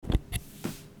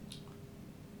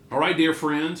All right, dear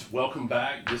friends, welcome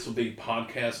back. This will be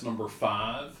podcast number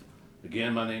 5.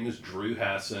 Again, my name is Drew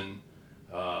Hassan.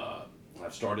 I've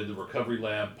started the Recovery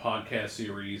Lab podcast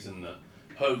series in the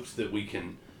hopes that we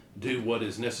can do what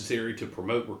is necessary to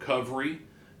promote recovery.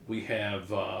 We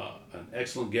have an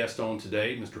excellent guest on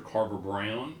today, Mr. Carver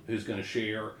Brown, who's going to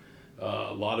share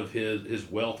a lot of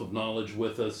his wealth of knowledge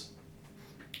with us.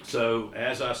 So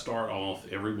as I start off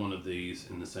every one of these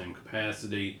in the same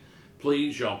capacity,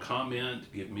 please, y'all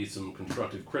comment, give me some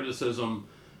constructive criticism.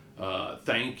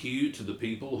 Thank you to the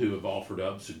people who have offered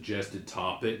up suggested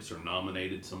topics or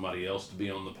nominated somebody else to be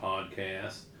on the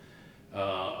podcast.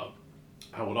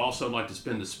 I would also like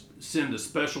to send a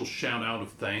special shout out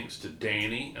of thanks to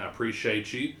Danny. I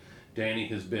appreciate you. Danny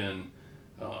has been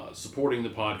supporting the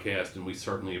podcast, and we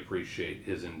certainly appreciate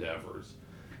his endeavors.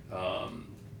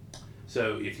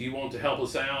 So if you want to help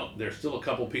us out, there's still a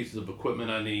couple pieces of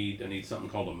equipment I need. I need something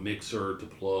called a mixer to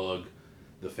plug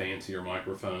the fancier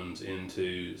microphones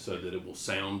into so that it will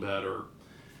sound better.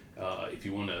 If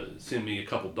you want to send me a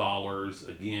couple dollars,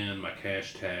 again, my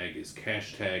cash tag is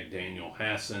 #Daniel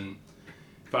Hassan.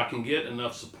 If I can get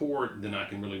enough support, then I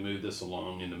can really move this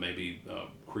along into maybe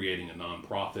creating a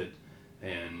nonprofit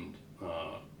and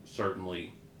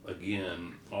certainly,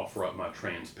 again, offer up my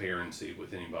transparency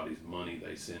with anybody's money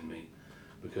they send me.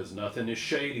 Because nothing is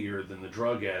shadier than the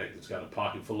drug addict that's got a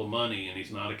pocket full of money and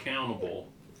he's not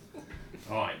accountable.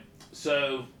 All right,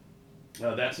 so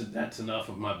that's enough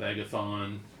of my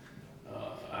begathon.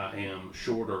 I am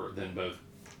shorter than both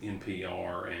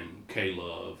NPR and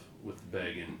K-Love with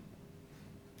begging.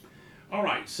 All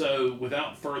right, so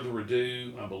without further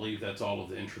ado, I believe that's all of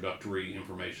the introductory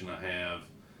information I have.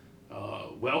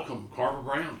 Welcome, Carver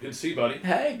Brown. Good to see you, buddy.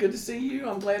 Hey, good to see you.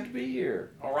 I'm glad to be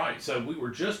here. All right, so we were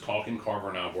just talking, Carver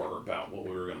and I were, about what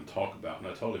we were going to talk about, and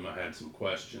I told him I had some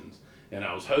questions, and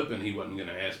I was hoping he wasn't going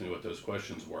to ask me what those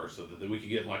questions were so that we could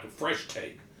get like a fresh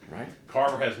take. Right.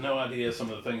 Carver has no idea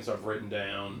some of the things I've written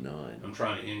down. None. I'm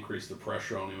trying to increase the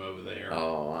pressure on him over there.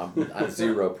 Oh, I'm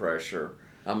zero pressure.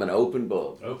 I'm an open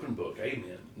book. Open book,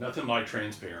 amen. Nothing like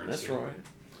transparency. That's right.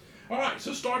 All right,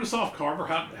 so start us off, Carver.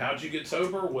 How'd you get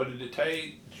sober? What did it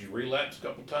take? Did you relapse a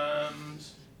couple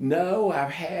times? No,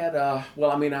 I've had, I've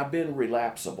been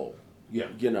relapsable. Yeah.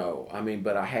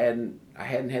 But I hadn't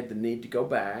had the need to go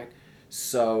back.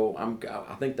 So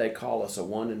I think they call us a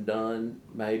one and done,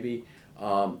 maybe.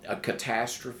 A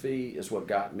catastrophe is what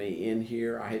got me in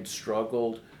here. I had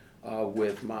struggled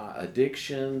with my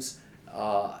addictions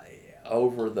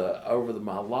over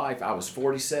my life. I was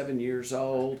 47 years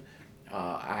old.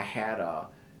 I had a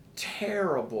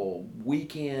terrible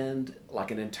weekend,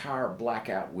 like an entire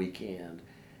blackout weekend.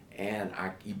 And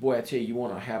I tell you, you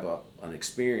want to have an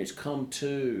experience, come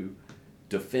to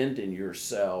defending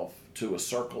yourself to a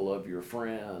circle of your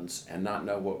friends and not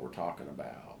know what we're talking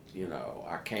about.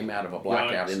 I came out of a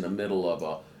blackout in the middle of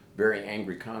a very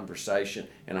angry conversation,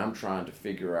 and I'm trying to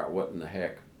figure out what in the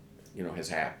heck, has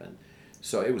happened.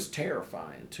 So it was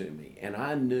terrifying to me. And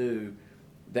I knew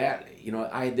that,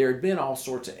 there had been all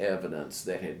sorts of evidence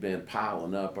that had been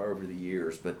piling up over the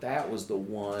years, but that was the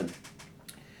one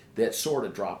that sort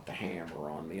of dropped the hammer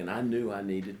on me, and I knew I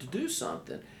needed to do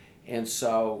something. And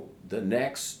so the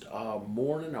next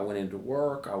morning, I went into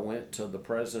work. I went to the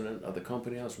president of the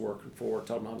company I was working for,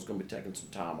 told him I was going to be taking some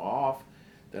time off,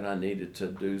 that I needed to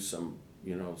do some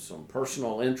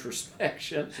personal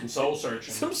introspection. Some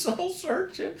soul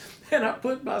searching. And I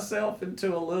put myself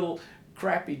into a little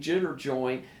crappy jitter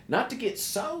joint, not to get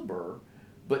sober,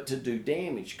 but to do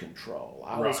damage control.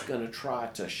 I was going to try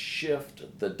to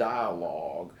shift the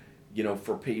dialogue,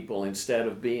 for people. Instead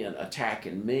of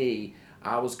attacking me,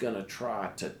 I was going to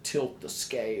try to tilt the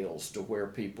scales to where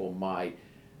people might,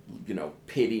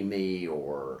 pity me,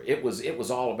 or it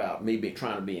was all about me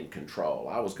trying to be in control.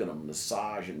 I was going to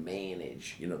massage and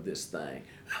manage, this thing.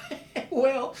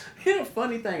 Well, a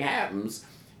funny thing happens,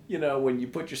 when you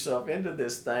put yourself into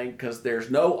this thing, because there's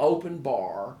no open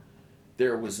bar,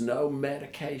 there was no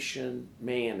medication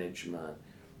management,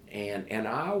 and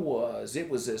it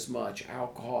was as much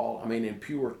alcohol. In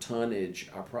pure tonnage,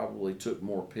 I probably took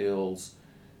more pills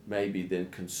maybe than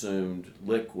consumed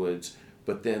liquids,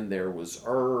 but then there was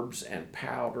herbs and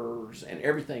powders and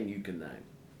everything you can name.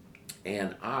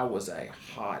 And I was a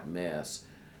hot mess.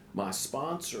 My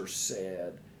sponsor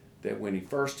said that when he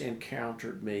first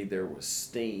encountered me, there was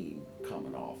steam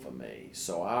coming off of me.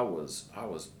 So I was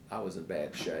in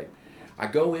bad shape. I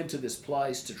go into this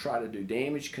place to try to do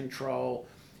damage control,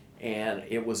 and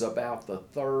it was about the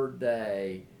third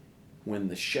day when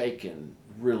the shaking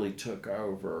really took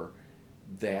over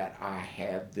that I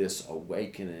had this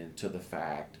awakening to the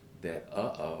fact that,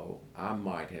 I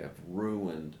might have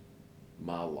ruined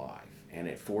my life. And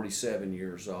at 47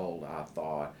 years old, I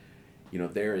thought,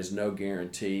 there is no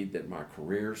guarantee that my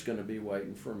career is going to be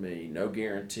waiting for me, no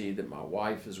guarantee that my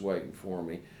wife is waiting for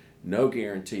me, no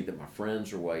guarantee that my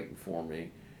friends are waiting for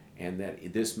me, and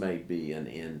that this may be an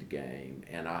end game.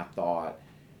 And I thought,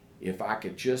 if I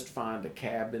could just find a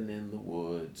cabin in the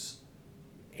woods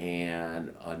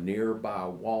and a nearby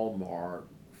Walmart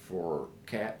for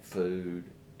cat food,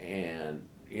 and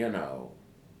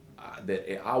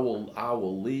that I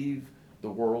will leave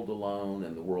the world alone,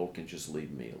 and the world can just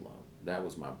leave me alone. That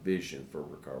was my vision for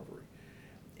recovery,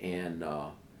 and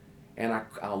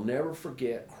I'll never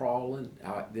forget crawling.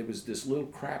 There was this little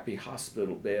crappy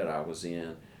hospital bed I was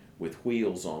in, with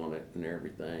wheels on it and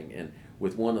everything, and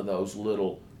with one of those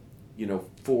little,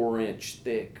 4-inch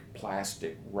thick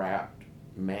plastic wrapped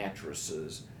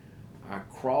mattresses. I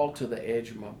crawled to the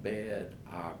edge of my bed.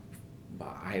 I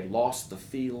had lost the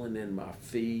feeling in my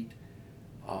feet.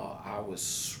 I was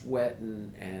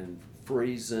sweating and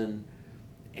freezing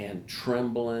and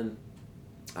trembling.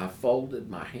 I folded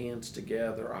my hands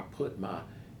together. I put my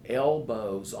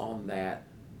elbows on that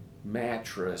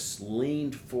mattress,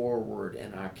 leaned forward,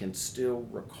 and I can still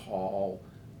recall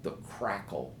the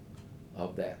crackle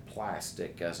of that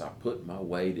plastic as I put my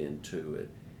weight into it.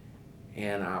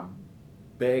 And I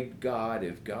begged God,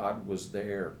 if God was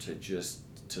there, to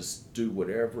do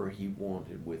whatever he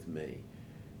wanted with me,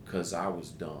 because I was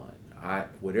done.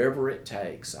 Whatever it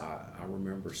takes, I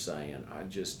remember saying,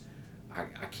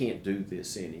 I can't do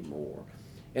this anymore.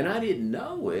 And I didn't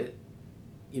know it,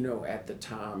 at the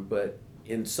time, but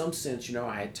in some sense,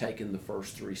 I had taken the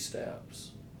first 3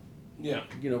 steps. Yeah.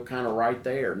 Kind of right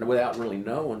there, without really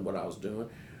knowing what I was doing.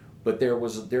 But there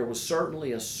was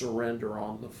certainly a surrender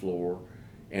on the floor.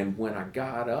 And when I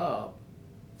got up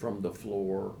from the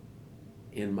floor,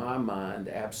 in my mind,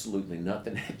 absolutely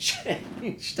nothing had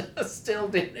changed. I still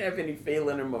didn't have any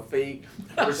feeling in my feet.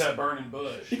 Where's that burning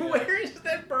bush? Where is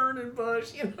that burning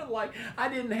bush?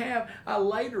 I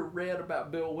later read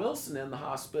about Bill Wilson in the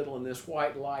hospital and this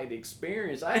white light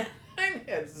experience. I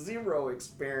had zero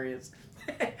experience.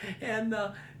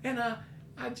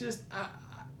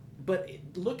 But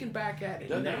looking back at it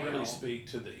doesn't now, that really speak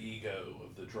to the ego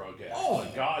of the drug addict? Oh.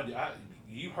 Like, God,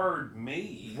 you heard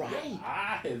me. Right.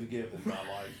 I have given my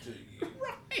life to you.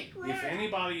 Right. If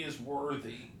anybody is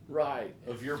worthy, right,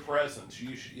 of your presence,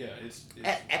 you should. Yeah, it's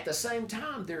at the same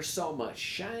time, there's so much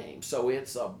shame. So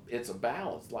it's a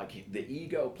balance, like the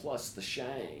ego plus the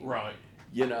shame. Right.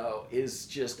 Is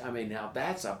just. Now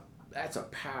that's a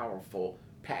powerful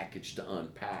package to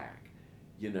unpack.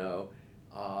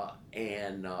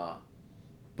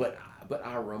 But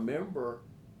I remember.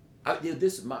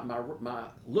 This my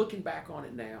looking back on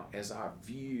it now, as I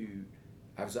view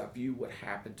what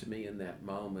happened to me in that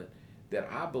moment, that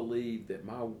I believe that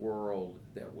my world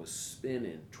that was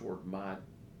spinning toward my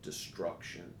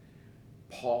destruction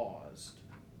paused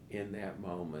in that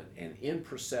moment, and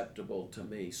imperceptible to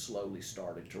me slowly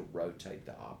started to rotate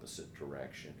the opposite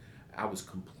direction. I was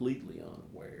completely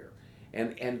unaware,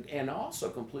 and also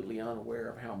completely unaware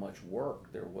of how much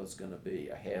work there was going to be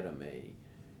ahead of me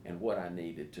and what I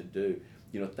needed to do.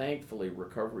 Thankfully,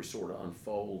 recovery sort of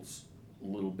unfolds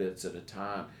little bits at a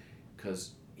time,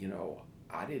 because,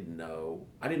 I didn't know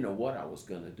what I was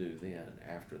going to do then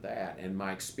after that. And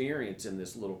my experience in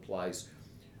this little place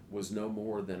was no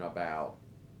more than about,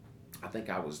 I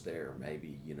think I was there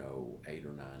maybe, 8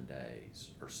 or 9 days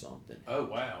or something. Oh,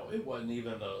 wow. It wasn't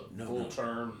even a full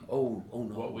term. Oh, no.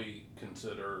 What we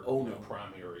consider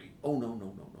primary. Oh,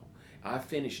 no. I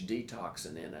finished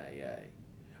detoxing in AA.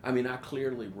 I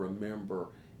clearly remember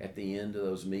at the end of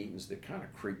those meetings that kind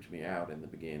of creeped me out in the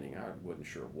beginning. I wasn't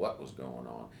sure what was going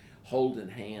on. Holding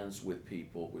hands with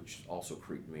people, which also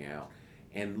creeped me out,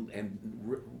 and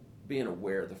being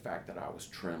aware of the fact that I was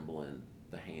trembling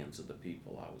the hands of the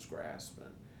people I was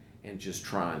grasping, and just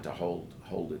trying to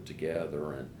hold it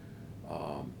together. And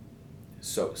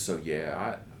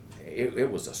it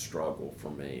was a struggle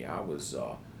for me. I was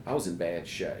in bad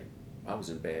shape.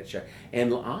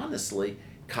 And honestly,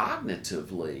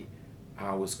 cognitively,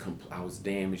 I was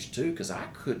damaged too, because I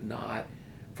could not,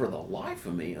 for the life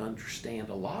of me, understand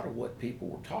a lot of what people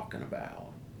were talking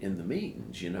about in the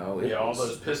meetings. All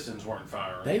those pistons weren't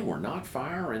firing. They were not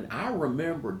firing. I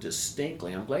remember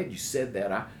distinctly. I'm glad you said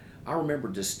that. I remember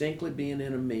distinctly being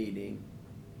in a meeting,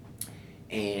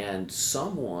 and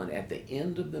someone at the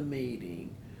end of the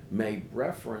meeting made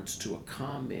reference to a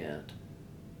comment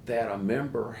that a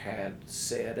member had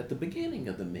said at the beginning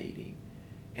of the meeting.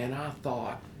 And I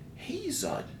thought, he's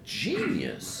a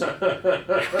genius.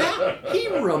 He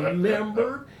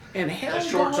remembered and held that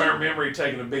short-term on. memory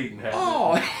taking a beating.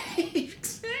 Oh,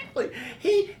 exactly.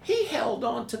 He held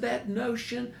on to that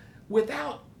notion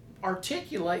without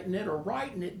articulating it or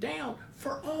writing it down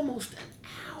for almost an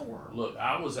hour. Look,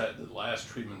 I was at the last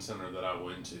treatment center that I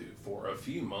went to for a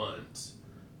few months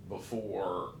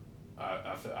before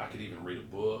I could even read a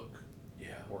book.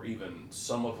 Yeah. Or even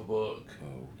some of a book.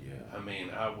 Oh, yeah. I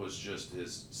mean, I was just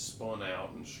as spun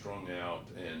out and strung out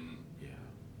and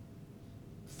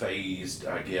phased,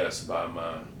 I guess, by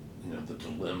the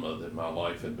dilemma that my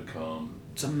life had become.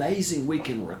 It's amazing we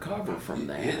can recover from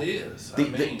that. It is.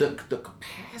 The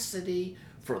capacity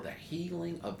for the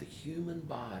healing of the human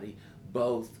body,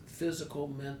 both physical,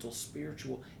 mental,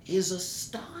 spiritual, is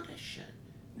astonishing.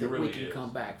 That really we can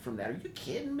come back from that. Are you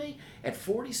kidding me? At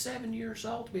 47 years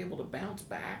old, to be able to bounce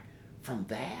back from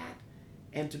that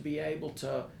and to be able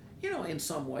to, in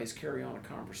some ways carry on a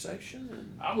conversation.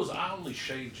 And I only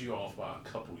shaved you off by a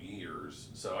couple years,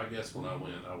 so I guess when I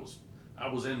went, I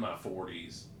was in my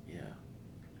 40s. Yeah.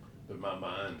 But my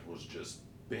mind was just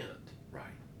bent. Right.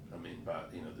 I mean,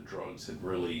 the drugs had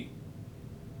really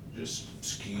just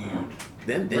skewed.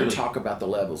 Then talk about the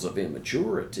levels of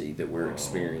immaturity that we're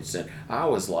experiencing. I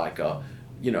was like a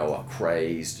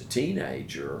crazed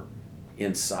teenager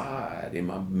inside,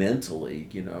 mentally,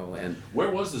 and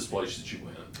where was this place that you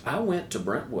went? I went to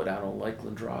Brentwood out on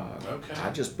Lakeland Drive.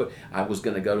 Okay. I was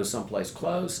going to go to someplace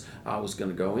close. I was going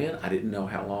to go in. I didn't know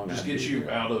how long. Just get you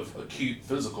out of acute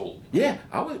physical. Yeah,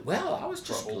 I was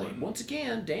just trouble once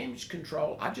again damage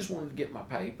control. I just wanted to get my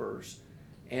papers,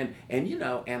 and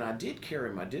I did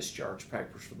carry my discharge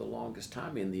papers for the longest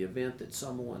time in the event that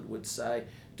someone would say,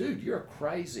 "Dude, you're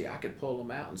crazy." I could pull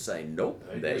them out and say, "Nope,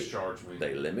 they discharged me.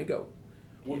 They let me go."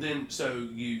 Well, then, so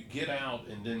you get out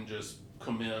and then just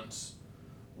commence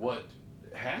what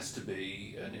has to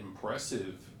be an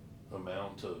impressive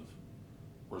amount of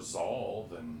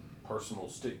resolve and personal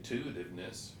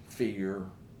stick-to-itiveness. Fear,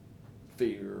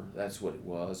 that's what it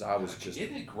was.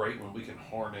 Isn't it great when we can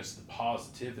harness the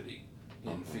positivity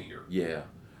in fear? Yeah.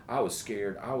 I was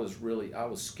scared. I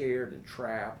was scared and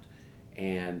trapped,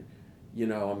 and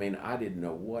I didn't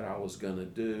know what I was going to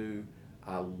do.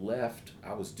 I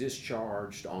was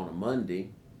discharged on a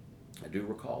Monday. I do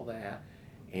recall that.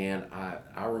 And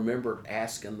I remember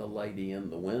asking the lady in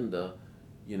the window,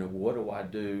 what do I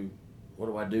do? What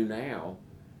do I do now?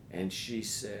 And she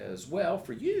says, well,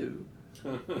 for you,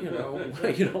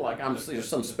 like I'm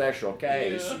some special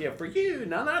case. Yeah, for you.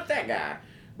 No, not that guy.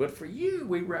 But for you,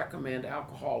 we recommend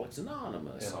Alcoholics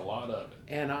Anonymous. And a lot of it.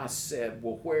 And I said,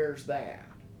 well, where's that?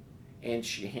 And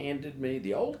she handed me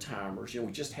the old timers.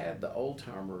 We just had the old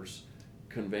timers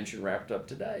convention wrapped up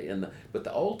today, but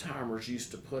the old timers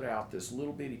used to put out this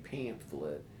little bitty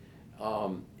pamphlet,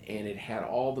 and it had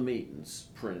all the meetings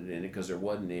printed in it because there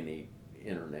wasn't any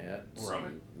internet,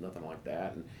 nothing like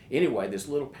that. And anyway, this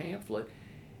little pamphlet,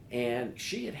 and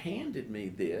she had handed me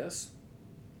this,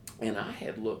 and I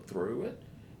had looked through it,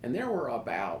 and there were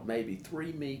about maybe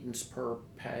 3 meetings per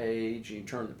page. And you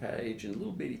turn the page, and a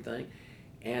little bitty thing.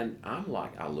 And I'm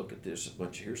like, I look at this,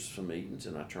 here's some meetings,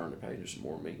 and I turn the page, there's some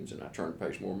more meetings, and I turn the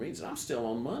page, more meetings, and I'm still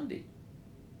on Monday.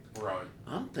 Right.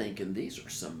 I'm thinking these are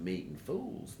some meeting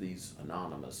fools, these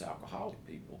anonymous alcoholic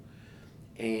people.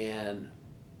 And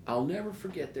I'll never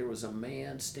forget, there was a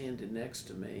man standing next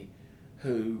to me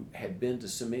who had been to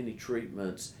so many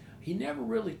treatments. He never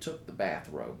really took the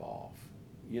bathrobe off.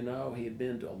 He had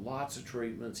been to lots of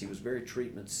treatments. He was very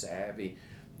treatment savvy.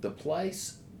 The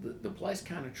place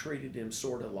kind of treated him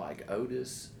sort of like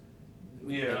Otis.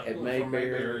 Yeah, at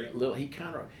Mayberry.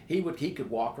 He could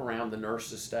walk around the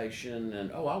nurse's station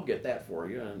and I'll get that for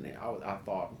you. And I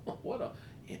thought, what a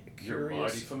curious. You're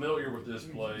mighty familiar with this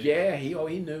place. Yeah, he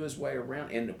knew his way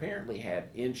around, and apparently had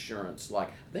insurance. I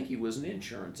think he was an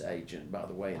insurance agent, by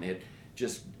the way, and had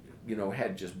just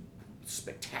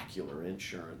spectacular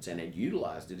insurance and had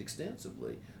utilized it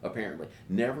extensively. Apparently,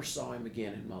 never saw him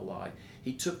again in my life.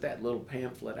 He took that little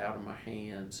pamphlet out of my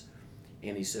hands,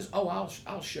 and he says,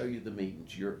 I'll show you the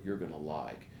meetings you're going to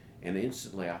like. And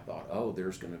instantly I thought,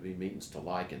 there's going to be meetings to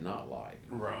like and not like.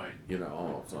 Right.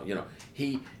 So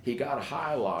he got a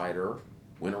highlighter,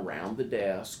 went around the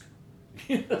desk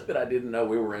that I didn't know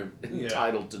we were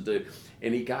entitled to do.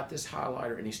 And he got this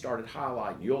highlighter and he started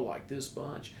highlighting. You'll like this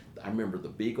bunch. I remember the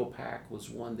Beagle Pack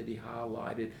was one that he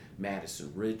highlighted.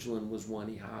 Madison Ridgeland was one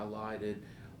he highlighted.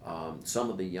 Some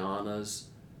of the Yana's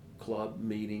club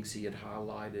meetings he had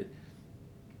highlighted.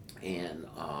 And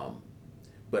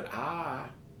but I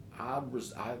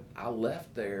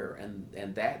left there,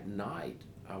 and that night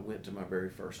I went to my very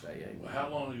first AA meeting. How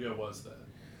long ago was that?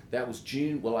 That was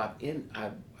June. Well, I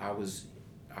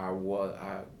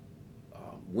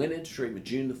went into treatment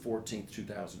June the 14th,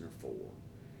 2004,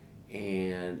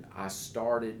 and I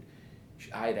started.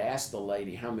 I had asked the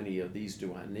lady, how many of these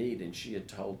do I need? And she had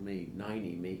told me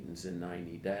 90 meetings in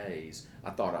 90 days.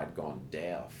 I thought I'd gone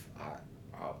deaf.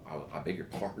 I beg your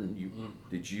pardon.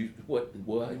 Did you what? You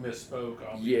misspoke.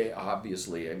 Obviously. Yeah,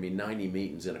 obviously. I mean, 90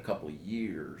 meetings in a couple of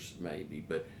years, maybe.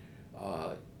 But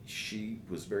she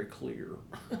was very clear,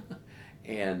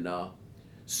 and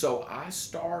so I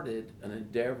started an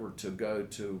endeavor to go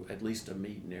to at least a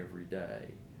meeting every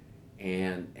day.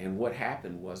 And what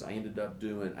happened was I ended up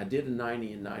I did a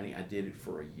 90 and 90. I did it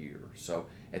for a year. So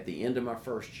at the end of my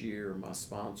first year, my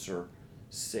sponsor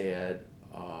said,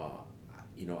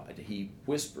 he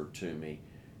whispered to me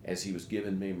as he was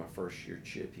giving me my first year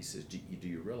chip. He says, do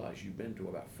you realize you've been to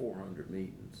about 400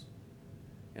 meetings?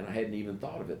 And I hadn't even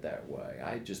thought of it that way.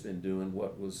 I had just been doing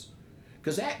what was,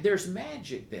 because there's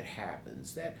magic that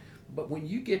happens. But when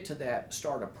you get to that,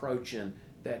 start approaching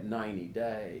that 90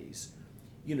 days,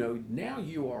 now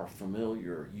you are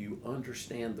familiar, you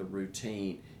understand the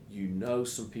routine, you know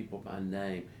some people by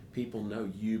name, people know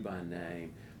you by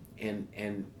name,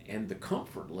 and the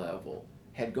comfort level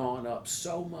had gone up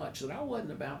so much that I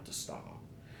wasn't about to stop.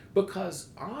 Because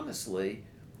honestly,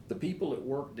 the people at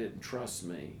work didn't trust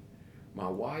me. My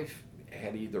wife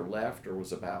had either left or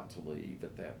was about to leave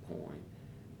at that point.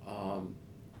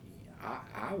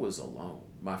 I was alone.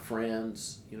 My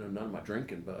friends, none of my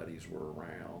drinking buddies were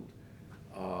around.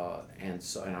 And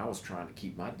I was trying to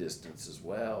keep my distance as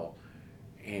well,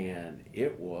 and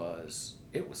it was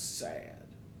sad.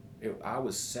 I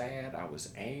was sad. I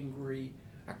was angry.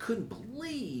 I couldn't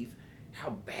believe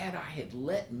how bad I had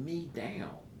let me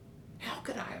down. How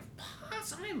could I have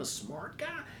I am a smart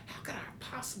guy. How could I have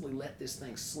possibly let this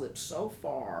thing slip so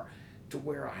far to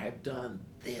where I have done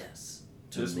this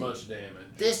to me? Much damage.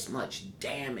 This much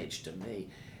damage to me.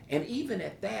 And even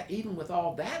at that, even with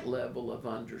all that level of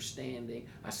understanding,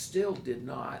 I still did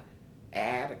not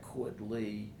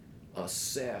adequately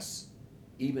assess,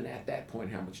 even at that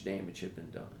point, how much damage had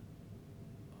been done.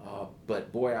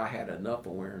 But boy, I had enough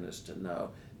awareness to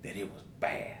know that it was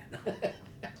bad.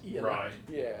 Right.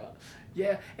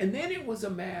 Yeah. And then it was a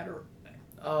matter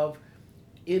of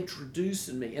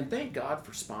introducing me, and thank God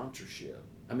for sponsorship.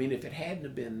 I mean, if it hadn't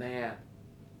have been that,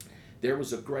 there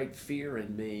was a great fear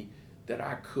in me that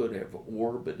I could have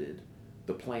orbited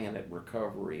the planet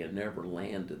recovery and never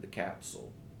landed the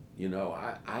capsule.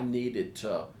 I needed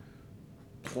to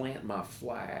plant my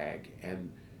flag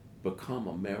and become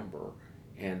a member.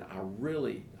 And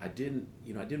I didn't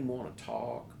want to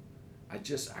talk. I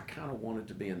kind of wanted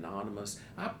to be anonymous.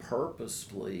 I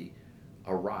purposefully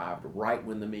arrived right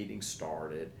when the meeting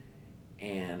started.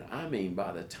 And I mean,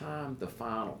 by the time the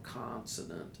final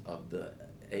consonant of the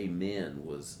amen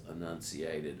was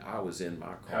enunciated, I was in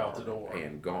my car out the door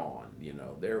and gone.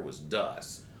 There was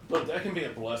dust. Look, that can be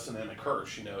a blessing and a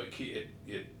curse.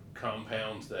 It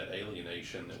compounds that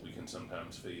alienation that we can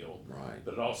sometimes feel. Right.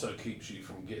 But it also keeps you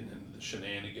from getting into the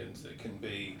shenanigans that can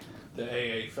be the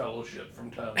AA fellowship from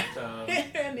time to time.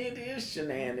 And it is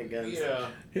shenanigans. Yeah.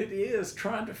 It is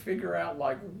trying to figure out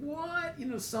what,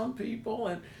 some people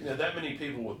and that many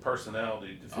people with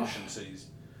personality deficiencies.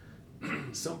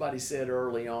 Somebody said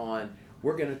early on,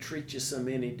 we're going to treat you so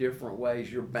many different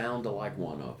ways, you're bound to like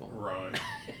one of them. Right.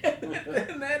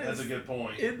 And that's a good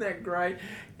point. Isn't that great?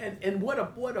 And what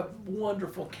a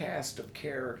wonderful cast of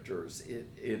characters it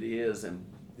is, and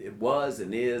it was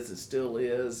and is and still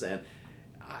is, and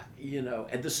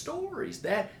and the stories,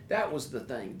 that was the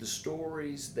thing. The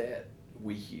stories that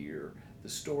we hear, the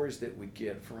stories that we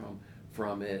get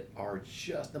from it are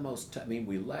just the most,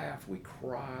 we laugh, we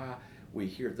cry, we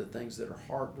hear the things that are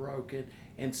heartbroken,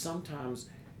 and sometimes,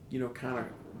 kind of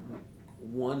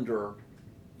wonder,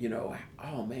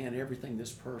 oh man, everything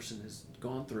this person has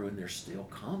gone through and they're still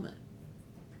coming.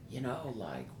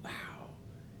 Wow,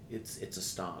 it's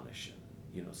astonishing,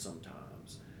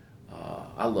 sometimes.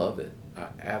 I love it. I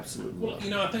absolutely love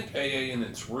it. I think AA in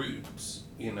its roots,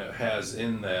 has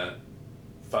in that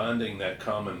finding that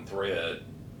common thread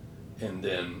and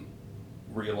then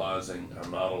realizing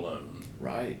I'm not alone.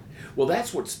 Right. Well,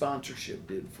 that's what sponsorship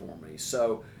did for me.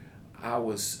 So I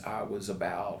was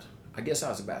about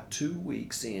 2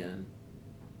 weeks in.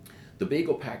 The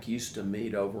Beagle Pack used to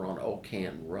meet over on Old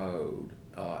Canton Road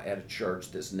at a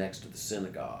church that's next to the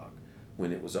synagogue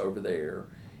when it was over there.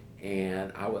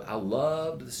 And I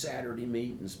loved the Saturday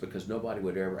meetings because nobody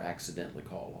would ever accidentally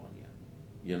call on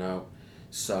you,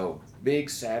 So big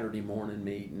Saturday morning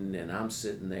meeting, and I'm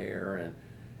sitting there, and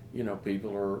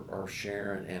people are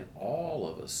sharing, and all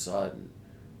of a sudden,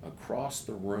 across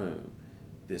the room,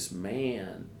 this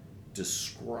man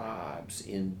describes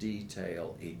in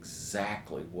detail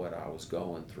exactly what I was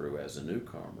going through as a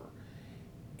newcomer.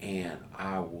 And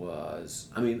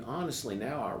honestly,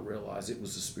 now I realize it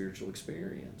was a spiritual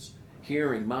experience.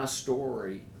 Hearing my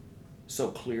story so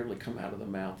clearly come out of the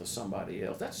mouth of somebody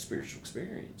else, that's a spiritual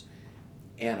experience.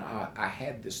 And I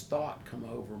had this thought come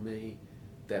over me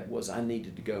that was I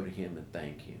needed to go to him and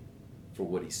thank him for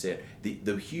what he said.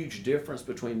 The huge difference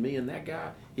between me and that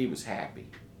guy, he was happy.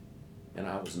 And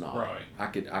I was not. Right.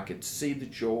 I could see the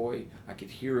joy. I could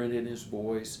hear it in his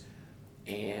voice.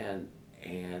 And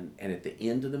at the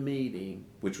end of the meeting,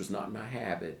 which was not my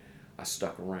habit, I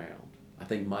stuck around. I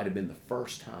think it might have been the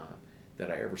first time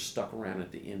that I ever stuck around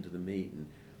at the end of the meeting.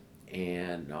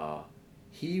 And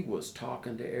he was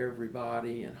talking to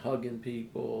everybody and hugging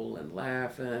people and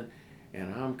laughing.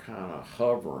 And I'm kind of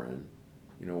hovering,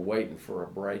 waiting for a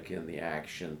break in the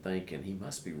action, thinking he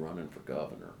must be running for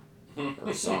governor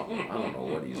or something. I don't know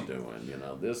what he's doing.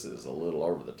 This is a little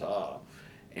over the top.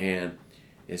 And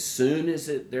as soon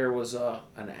as there was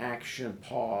an action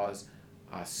pause,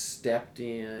 I stepped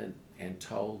in and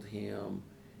told him,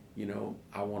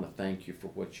 I want to thank you for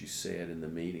what you said in the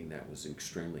meeting. That was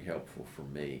extremely helpful for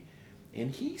me.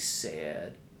 And he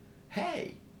said,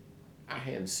 hey, I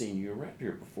hadn't seen you around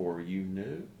here before. Are you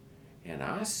new? And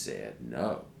I said,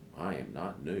 no, I am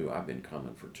not new. I've been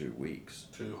coming for 2 weeks.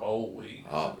 2 whole weeks.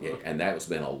 Yeah, and that was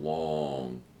a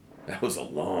long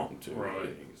 2 right.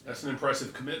 weeks. That's an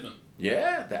impressive commitment.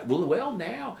 Yeah, well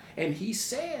now, and he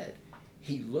said,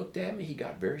 he looked at me, he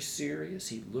got very serious,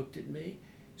 he looked at me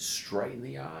straight in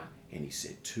the eye, and he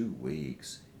said, 2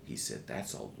 weeks. He said,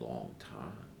 that's a long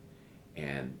time.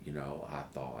 And, I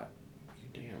thought,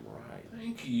 you're damn right.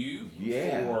 Thank you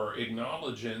for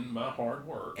acknowledging my hard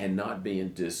work. And not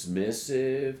being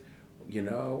dismissive,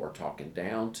 or talking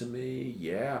down to me.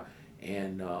 Yeah.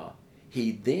 And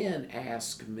he then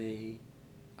asked me,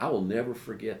 I will never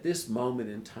forget this moment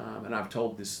in time, and I've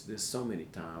told this so many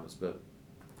times, but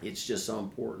it's just so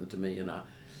important to me, and I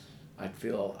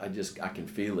can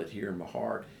feel it here in my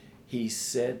heart. He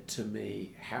said to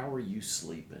me, how are you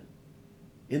sleeping?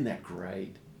 Isn't that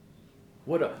great?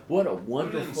 What a wonderful,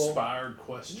 what an inspired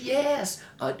question. Yes,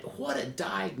 what a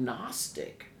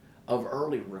diagnostic of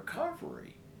early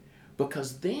recovery,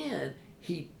 because then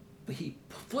he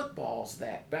footballs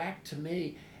that back to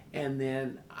me, and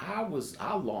then I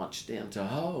launched into,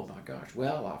 oh my gosh,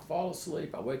 well, I fall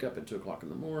asleep, I wake up at 2:00 in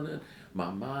the morning, my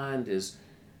mind is,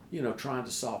 trying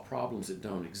to solve problems that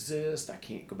don't exist, I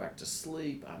can't go back to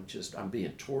sleep, I'm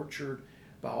being tortured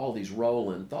by all these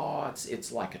rolling thoughts.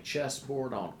 It's like a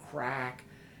chessboard on crack,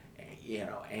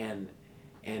 and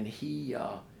he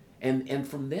and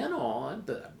from then on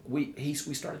we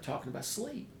started talking about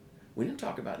sleep. We didn't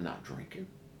talk about not drinking.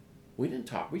 We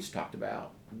just talked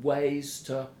about ways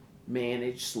to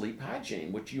manage sleep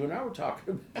hygiene, which you and I were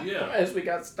talking about as we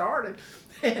got started.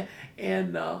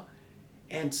 and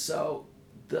so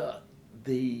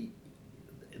we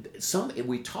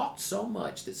talked so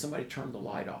much that somebody turned the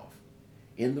light off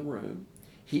in the room.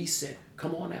 He said,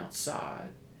 come on outside.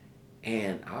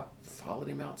 And I followed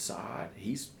him outside.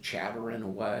 He's chattering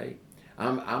away.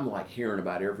 I'm like hearing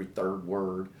about every third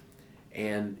word.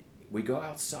 And we go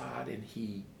outside and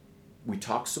we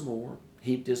talk some more.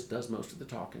 He just does most of the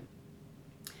talking.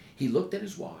 He looked at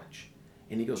his watch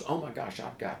and he goes, oh my gosh,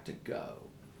 I've got to go.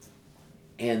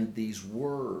 And these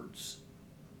words,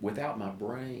 without my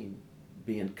brain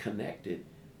being connected,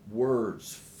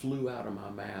 words flew out of my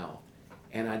mouth.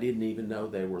 And I didn't even know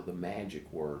they were the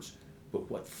magic words. But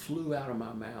what flew out of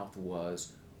my mouth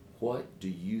was, what do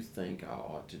you think I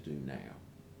ought to do now?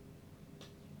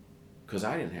 Because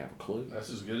I didn't have a clue. That's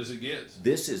as good as it gets.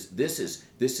 This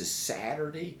is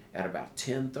Saturday at about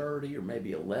 10:30 or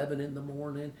maybe 11 in the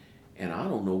morning, and I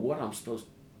don't know what I'm supposed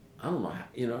to, I don't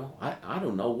know, I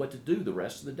don't know what to do the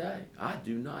rest of the day. I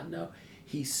do not know.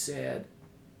 He said,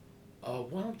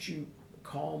 why don't you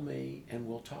call me and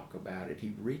we'll talk about it.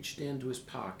 He reached into his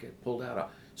pocket, pulled out a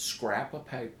scrap of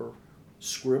paper,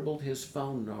 scribbled his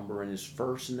phone number and his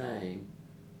first name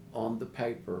on the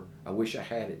paper. I wish I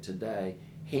had it today.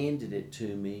 Handed it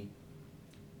to me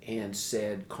and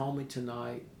said, call me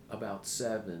tonight about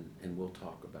 7 and we'll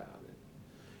talk about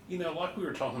it. Like we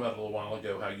were talking about a little while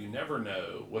ago, how you never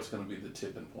know what's going to be the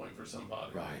tipping point for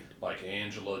somebody. Right. Like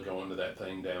Angela going to that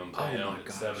thing downtown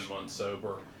at 7 months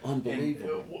sober.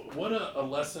 Unbelievable. And what a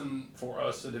lesson for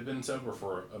us that have been sober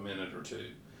for a minute or two.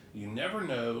 You never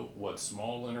know what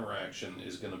small interaction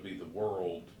is going to be the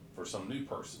world for some new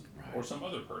person or some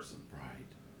other person.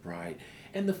 Right.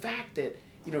 And the fact that,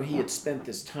 he had spent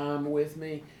this time with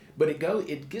me, but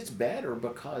it gets better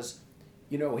because,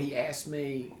 he asked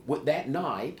me that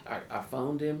night. I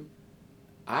phoned him.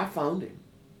 I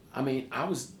mean, I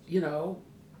was,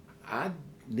 I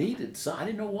needed some. I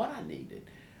didn't know what I needed,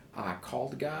 I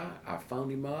called the guy. I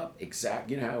phoned him up.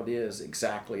 You know how it is.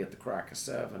 Exactly at the crack of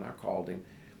 7, I called him,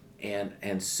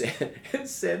 and said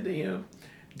to him,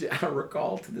 I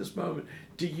recall to this moment,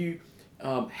 do you,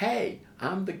 hey,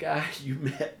 I'm the guy you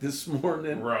met this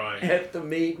morning Right. at the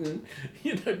meeting.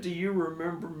 Do you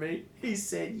remember me? He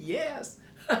said, yes,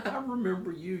 I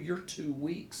remember you. You're 2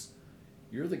 weeks.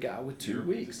 You're the guy with 2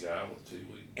 weeks. The guy with 2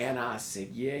 weeks. And I said,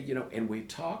 yeah, and we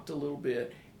talked a little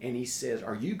bit, and he says,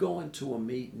 are you going to a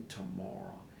meeting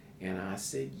tomorrow? And I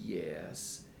said,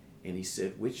 yes. And he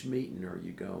said, which meeting are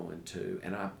you going to?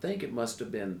 And I think it must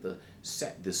have been the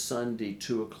Sunday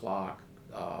 2 o'clock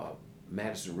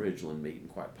Madison Ridgeland meeting,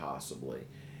 quite possibly.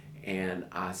 And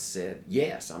I said,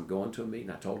 yes, I'm going to a meeting.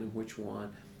 I told him which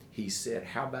one. He said,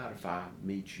 how about if I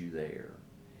meet you there?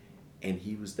 And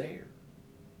he was there.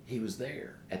 He was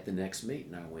there at the next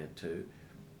meeting I went to.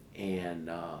 And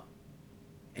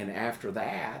after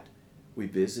that, we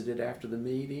visited after the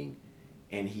meeting,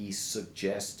 and he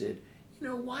suggested,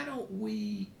 why don't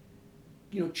we,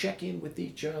 check in with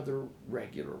each other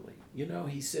regularly?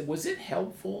 He said, was it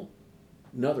helpful?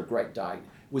 Another great diet.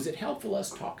 Was it helpful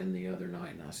us talking the other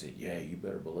night? And I said, yeah, you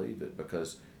better believe it,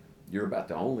 because you're about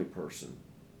the only person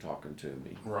talking to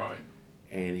me. Right.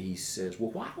 And he says,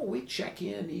 well, why don't we check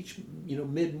in each,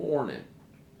 mid-morning?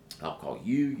 I'll call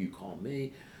you, you call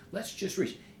me. Let's just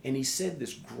reach. And he said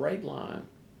this great line.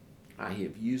 I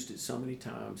have used it so many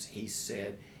times. He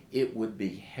said, it would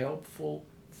be helpful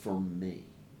for me.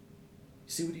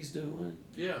 See what he's doing?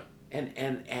 Yeah.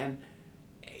 And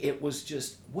it was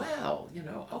just,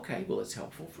 okay, well, it's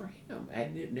helpful for him.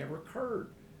 And it never occurred,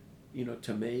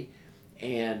 to me.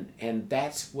 And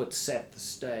that's what set the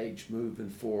stage moving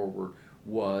forward,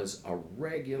 was a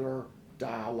regular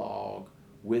dialogue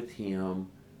with him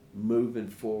moving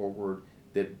forward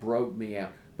that broke me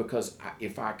out. Because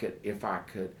if I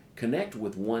could connect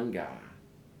with one guy,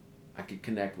 I could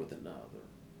connect with another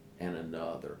and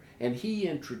another. And he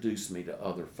introduced me to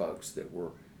other folks that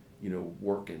were,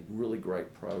 working really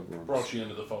great programs. Brought you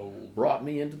into the fold. Brought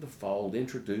me into the fold,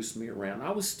 introduced me around.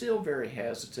 I was still very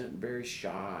hesitant and very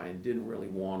shy and didn't really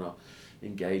want to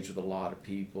engage with a lot of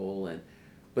people.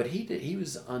 But he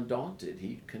was undaunted.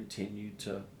 He continued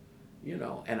to,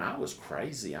 and I was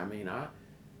crazy. I mean,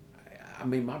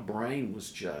 my brain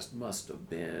was must have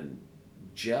been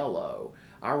jello.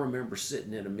 I remember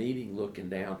sitting in a meeting looking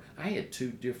down. I had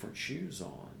 2 different shoes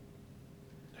on.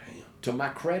 Damn. To my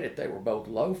credit, they were both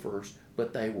loafers,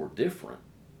 but they were different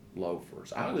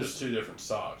loafers. Not just 2 different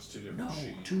socks, 2 different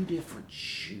shoes. 2 different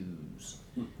shoes.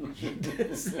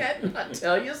 Does that not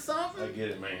tell you something? I get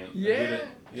it, man. Yeah. I get it.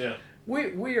 Yeah.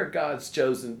 We are God's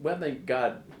chosen. Well, I think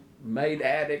God made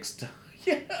addicts to,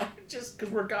 just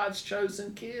because we're God's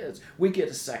chosen kids. We get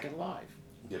a second life.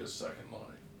 Get a second life.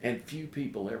 And few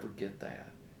people ever get that.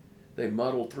 They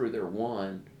muddle through their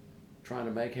one, trying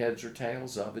to make heads or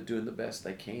tails of it, doing the best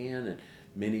they can, and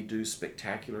many do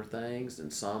spectacular things,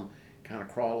 and some kind of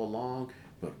crawl along.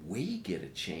 But we get a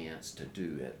chance to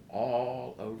do it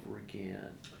all over again.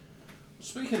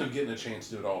 Speaking of getting a chance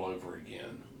to do it all over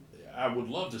again, I would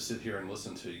love to sit here and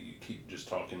listen to you keep just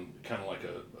talking, kind of like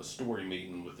a story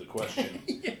meeting with the question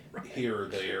Right. here or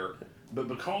there. But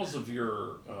because of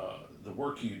your the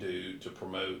work you do to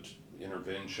promote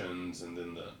interventions, and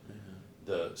then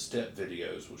the step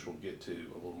videos, which we'll get to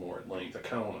a little more at length, I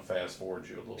kind of want to fast forward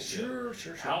you a little bit. Sure.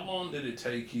 How long did it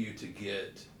take you to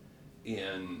get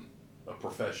in a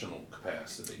professional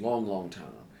capacity? Long time.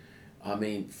 I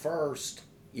mean, first,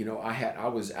 I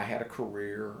had a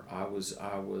career. I was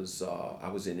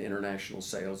in international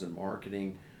sales and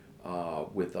marketing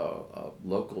with a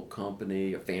local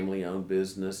company, a family-owned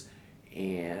business,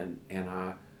 and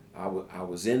I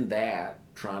was in that,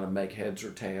 trying to make heads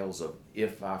or tails of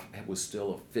if I was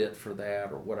still a fit for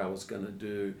that or what I was going to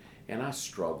do, and I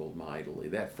struggled mightily.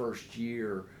 That first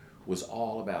year was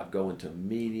all about going to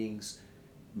meetings,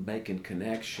 making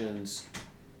connections,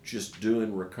 just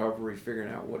doing recovery,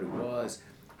 figuring out what it was,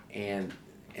 and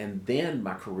then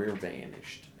my career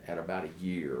vanished at about a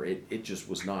year. It just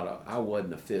was I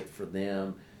wasn't a fit for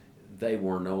them. They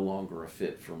were no longer a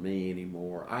fit for me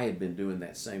anymore. I had been doing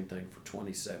that same thing for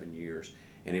 27 years,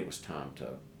 and it was time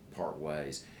to part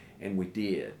ways, and we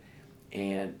did.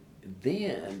 And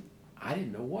then I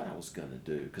didn't know what I was going to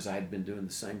do, because I had been doing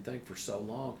the same thing for so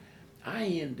long. I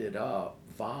ended up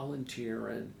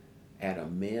volunteering at a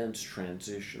men's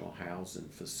transitional housing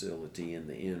facility in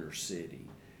the inner city.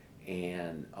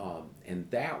 And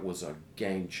that was a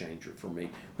game changer for me,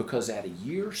 because at a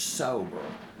year sober,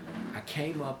 I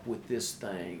came up with this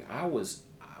thing. I was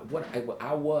what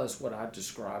I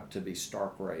described to be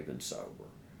stark raving sober.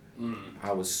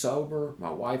 I was sober.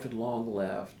 My wife had long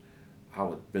left.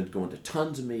 I've been going to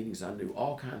tons of meetings. I knew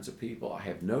all kinds of people. I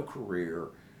have no career.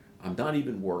 I'm not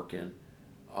even working.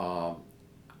 I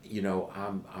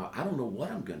don't know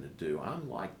what I'm going to do. I'm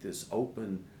like this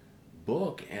open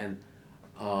book, and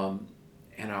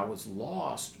I was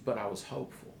lost, but I was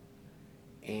hopeful,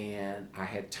 and I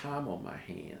had time on my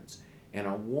hands, and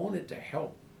I wanted to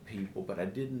help people, but I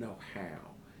didn't know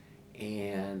how,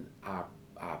 and I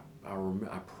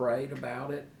prayed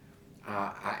about it.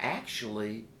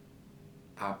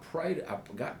 I prayed. I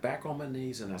got back on my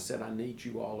knees and I said, "I need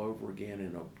you all over again,"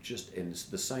 in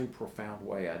the same profound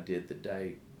way I did the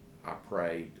day I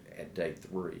prayed at day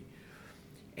 3.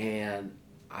 And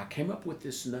I came up with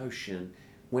this notion.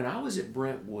 When I was at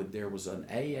Brentwood, there was an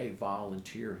AA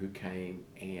volunteer who came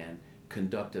and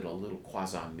conducted a little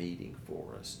quasi meeting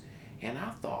for us, and I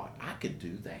thought I could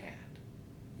do that.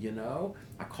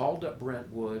 I called up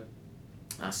Brentwood.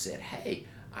 I said, "Hey,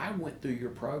 I went through your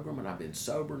program and I've been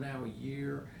sober now a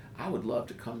year. I would love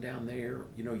to come down there.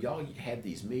 Y'all had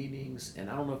these meetings, and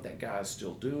I don't know if that guy's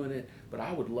still doing it, but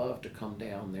I would love to come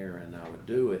down there and I would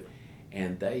do it."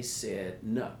 And they said,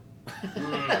 "No."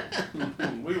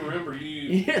 We remember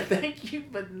you. Yeah, thank you,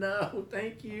 but no,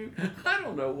 thank you. I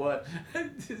don't know what,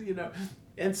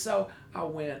 And so I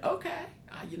went, okay.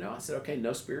 I said, okay,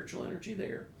 no spiritual energy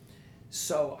there.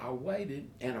 So I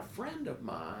waited, and a friend of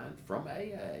mine from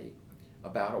AA,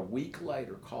 about a week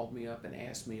later, called me up and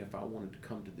asked me if I wanted to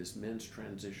come to this men's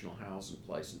transitional housing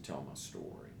place and tell my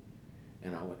story.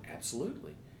 And I went,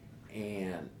 absolutely.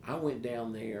 And I went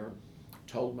down there,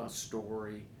 told my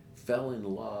story, fell in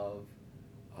love.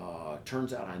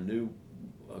 Turns out I knew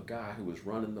a guy who was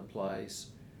running the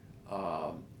place.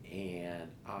 And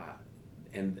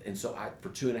so for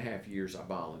 2.5 years, I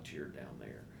volunteered down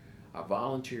there. I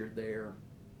volunteered there.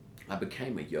 I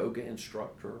became a yoga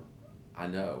instructor. I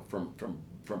know,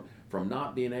 from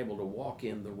not being able to walk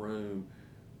in the room,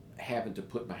 having to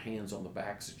put my hands on the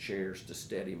backs of chairs to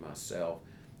steady myself,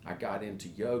 I got into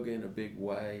yoga in a big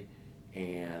way,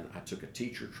 and I took a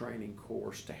teacher training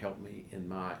course to help me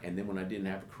and then when I didn't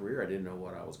have a career, I didn't know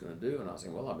what I was going to do, and I was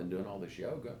saying, well, I've been doing all this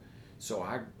yoga. So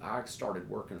I started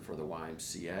working for the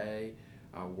YMCA.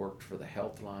 I worked for the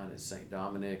Health Line at St.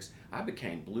 Dominic's. I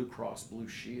became Blue Cross Blue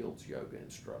Shield's yoga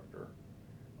instructor.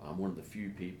 I'm one of the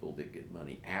few people that get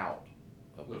money out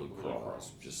of Blue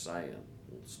Cross. Just saying,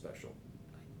 a little special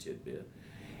tidbit.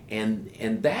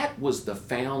 And that was the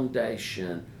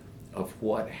foundation of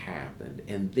what happened.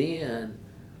 And then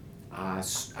I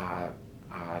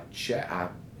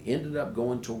ended up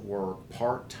going to work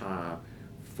part-time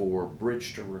for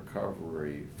Bridge to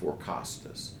Recovery for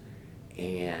Costas.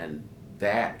 And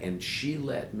she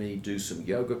let me do some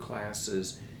yoga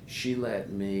classes. She let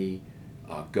me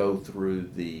go through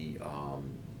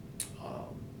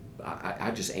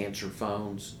I just answered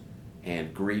phones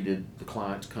and greeted the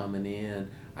clients coming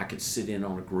in. I could sit in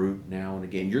on a group now and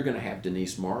again. You're going to have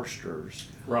Denise Marsters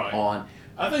on.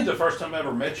 I think the first time I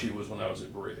ever met you was when I was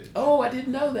at Bridge. Oh, I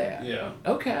didn't know that. Yeah.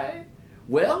 Okay.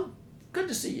 Well, good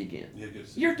to see you again. Yeah, good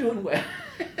to see you. You're doing well.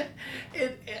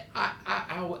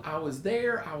 I was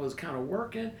there. I was kind of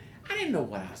working. I didn't know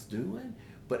what I was doing,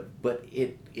 but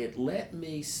it let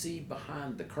me see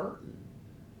behind the curtain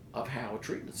of how a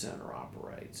treatment center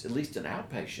operates, at least an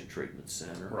outpatient treatment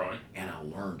center. Right. And I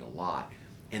learned a lot.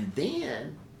 And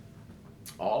then,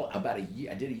 about a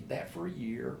year, I did that for a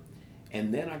year,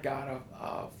 and then I got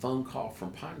a phone call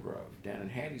from Pine Grove down in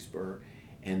Hattiesburg,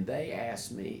 and they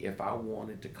asked me if I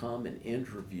wanted to come and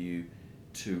interview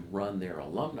to run their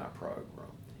alumni program.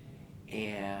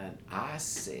 And I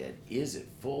said, is it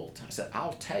full-time? I said,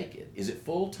 I'll take it. Is it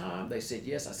full-time? They said,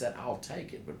 yes. I said, I'll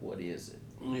take it, but what is it?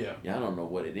 Yeah. I don't know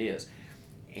what it is.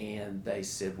 And they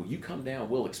said, well, you come down,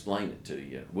 we'll explain it to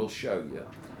you. We'll show you.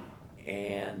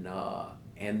 And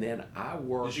then I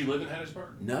worked. Did you live in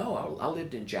Hattiesburg? No, I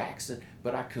lived in Jackson,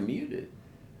 but I commuted.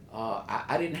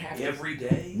 I didn't have to. Every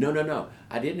day? No.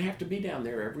 I didn't have to be down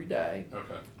there every day.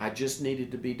 Okay. I just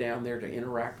needed to be down there to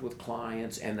interact with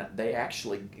clients, and they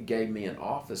actually gave me an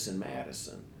office in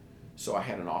Madison. So I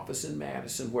had an office in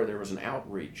Madison where there was an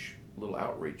little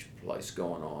outreach place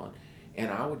going on, and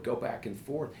I would go back and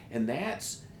forth. And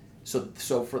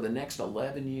so for the next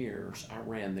 11 years, I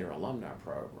ran their alumni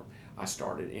program. I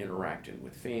started interacting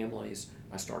with families.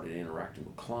 I started interacting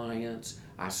with clients.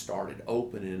 I started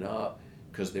opening up,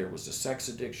 because there was a sex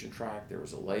addiction track, there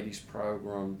was a ladies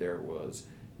program, there was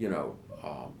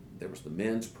the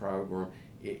men's program.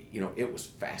 It was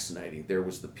fascinating. There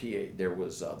was the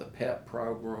PEP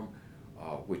program,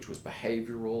 which was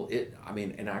behavioral.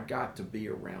 And I got to be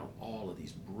around all of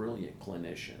these brilliant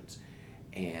clinicians,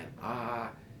 and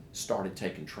I started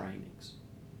taking trainings,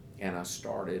 and I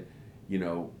started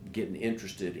getting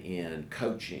interested in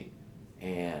coaching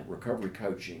and recovery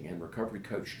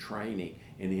coach training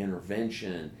and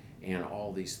intervention and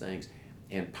all these things.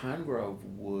 And Pine Grove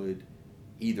would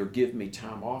either give me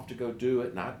time off to go do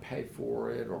it and I'd pay for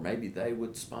it, or maybe they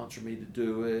would sponsor me to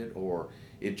do it, or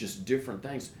it just different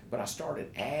things. But I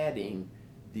started adding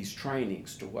these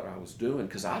trainings to what I was doing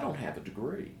because I don't have a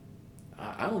degree.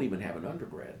 I don't even have an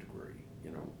undergrad degree,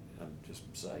 I'm just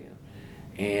saying.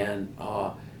 And,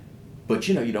 but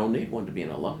you don't need one to be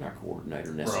an alumni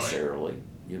coordinator necessarily.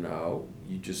 Right.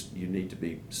 You need to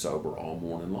be sober all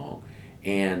morning long.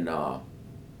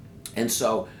 And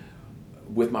so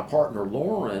with my partner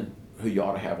Lauren, who you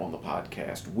ought to have on the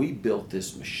podcast, we built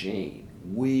this machine.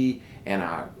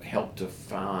 I helped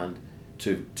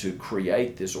to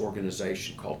create this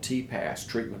organization called TPAS,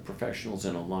 Treatment Professionals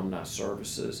and Alumni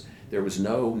Services. There was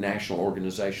no national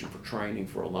organization for training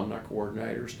for alumni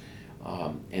coordinators,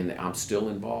 and I'm still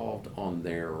involved on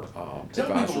their Tell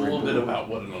advisory people a little board. bit about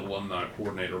what an alumni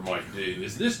coordinator might do.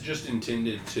 Is this just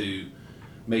intended to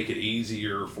make it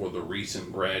easier for the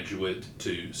recent graduate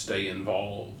to stay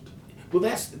involved? Well,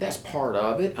 that's part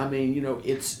of it. I mean,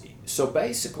 it's so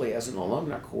basically as an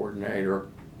alumni coordinator,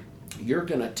 you're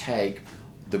going to take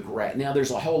the grad. Now,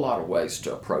 there's a whole lot of ways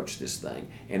to approach this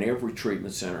thing, and every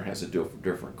treatment center has a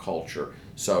different culture.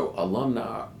 So,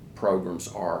 alumni programs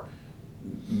are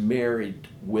married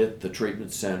with the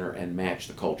treatment center and match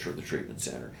the culture of the treatment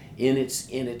center. In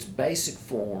its basic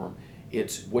form,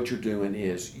 it's what you're doing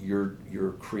is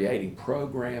you're creating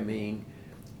programming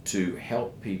to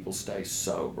help people stay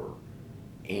sober,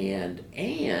 and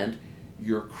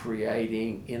you're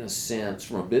creating, in a sense,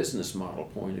 from a business model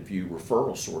point of view,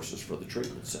 referral sources for the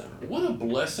treatment center. What a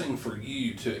blessing for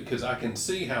you because I can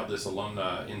see how this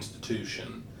alumni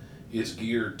institution is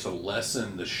geared to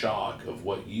lessen the shock of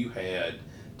what you had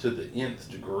to the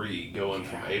nth degree, going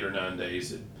from 8 or 9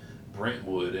 days at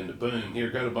Brentwood into boom,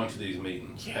 here, go to a bunch of these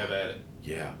meetings, have at it.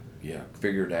 Yeah,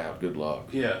 figure it out, good luck.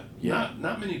 Yeah.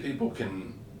 Not many people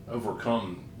can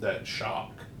overcome that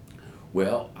shock.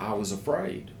 Well, I was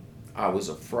afraid. I was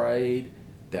afraid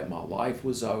that my life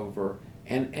was over,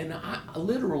 and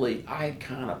I had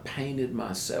kind of painted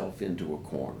myself into a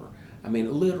corner. I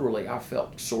mean, literally, I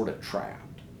felt sort of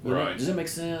trapped. Right. Does that make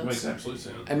sense? It makes absolute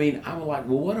sense. I mean, I'm like,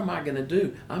 well, what am I going to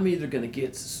do? I'm either going to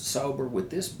get sober with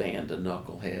this band of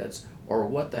knuckleheads, or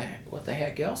what the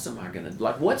heck else am I going to do?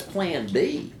 Like, what's plan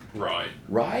B? Right.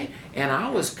 Right? And I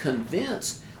was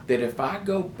convinced that if I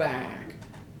go back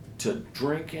to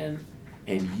drinking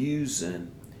and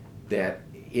using, that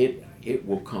it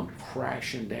will come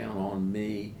crashing down on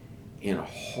me in a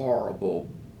horrible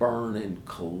burning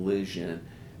collision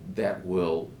that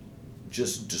will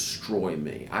just destroy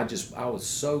me. I was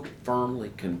so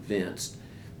firmly convinced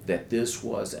that this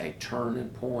was a turning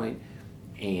point,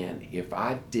 and if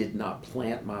I did not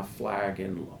plant my flag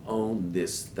and own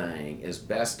this thing as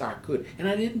best I could, and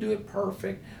I didn't do it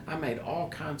perfect, I made all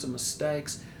kinds of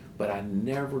mistakes, but I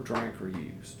never drank or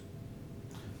used.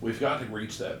 We've got to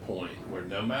reach that point where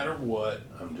no matter what,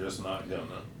 I'm just not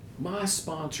gonna. My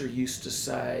sponsor used to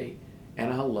say,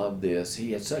 and I love this,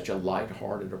 he had such a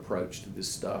lighthearted approach to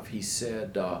this stuff. He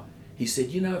said,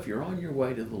 if you're on your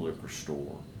way to the liquor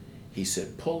store, he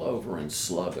said, pull over and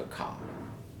slug a cop.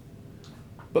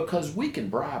 Because we can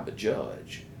bribe a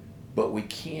judge, but we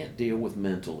can't deal with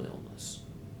mental illness,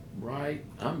 right?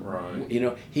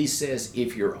 Right. He says,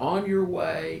 if you're on your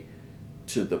way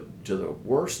to the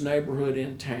worst neighborhood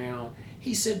in town,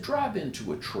 he said, drive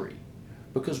into a tree,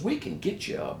 because we can get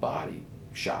you a body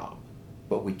shop,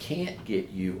 but we can't get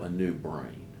you a new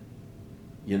brain.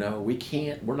 We're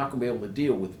not going to be able to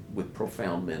deal with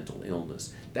profound mental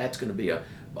illness. That's going to be a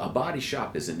body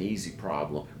shop is an easy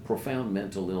problem. Profound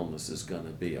mental illness is going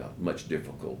to be a much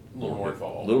difficult. A little more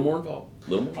involved.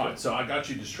 All right, so I got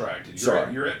you distracted.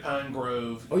 You're at Pine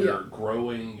Grove. You're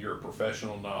growing your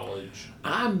professional knowledge.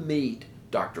 I meet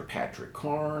Dr. Patrick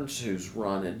Carnes, who's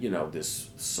running,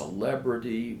 this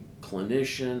celebrity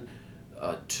clinician,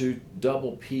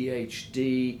 double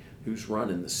PhD, who's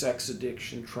running the sex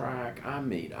addiction track. I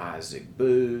meet Isaac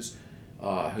Booz,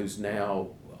 who's now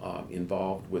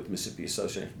involved with Mississippi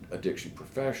Association of Addiction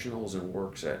Professionals and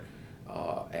works at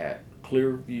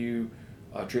Clearview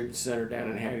Treatment Center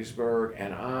down in Hattiesburg.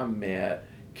 And I met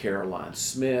Caroline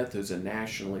Smith, who's a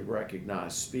nationally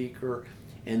recognized speaker.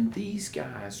 And these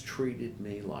guys treated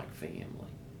me like family.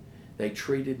 They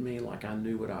treated me like I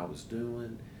knew what I was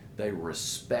doing. They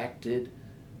respected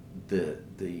the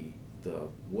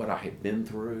what I had been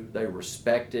through. They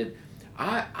respected.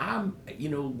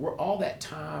 We're all that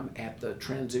time at the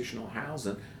transitional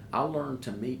housing, I learned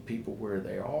to meet people where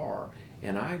they are,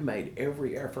 and I made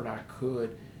every effort I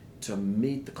could to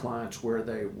meet the clients where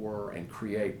they were and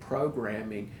create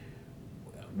programming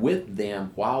with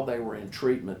them while they were in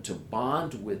treatment, to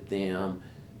bond with them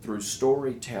through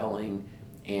storytelling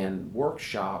and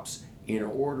workshops, in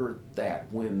order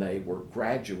that when they were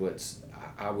graduates,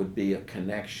 I would be a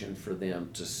connection for them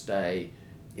to stay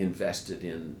invested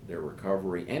in their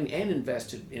recovery and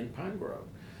invested in Pine Grove.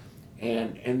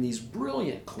 And these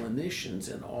brilliant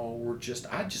clinicians and all were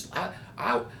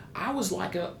I was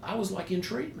like in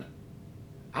treatment.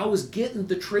 I was getting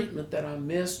the treatment that I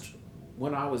missed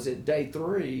when I was at day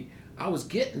 3. I was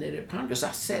getting it at Pine Grove.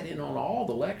 I sat in on all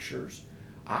the lectures.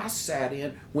 I sat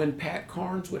in when Pat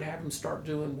Carnes would have them start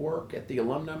doing work at the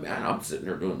alumni. And I'm sitting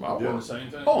there doing my work. Doing the same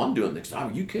thing? Oh, I'm doing this.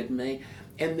 Are you kidding me?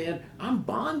 And then I'm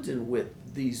bonding with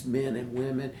these men and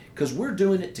women because we're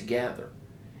doing it together.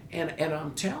 And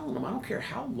I'm telling them, I don't care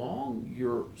how long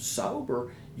you're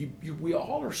sober, we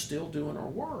all are still doing our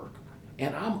work.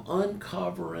 And I'm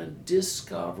uncovering,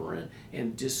 discovering,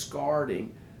 and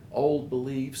discarding old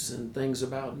beliefs and things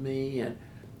about me.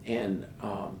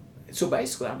 So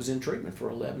basically, I was in treatment for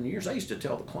 11 years. I used to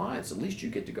tell the clients, at least you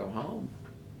get to go home.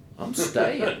 I'm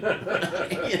staying.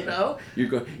 You know,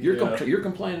 you're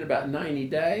complaining about 90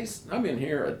 days. I'm in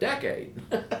here a decade.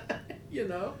 You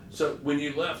know. So when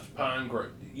you left Pine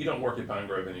Grove, you don't work at Pine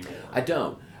Grove anymore. I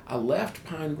don't. I left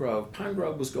Pine Grove. Pine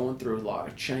Grove was going through a lot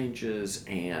of changes,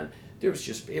 and it was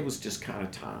just kind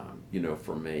of time, you know,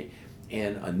 for me.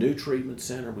 And a new treatment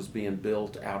center was being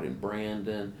built out in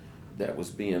Brandon that was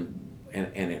being,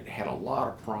 and it had a lot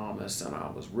of promise, and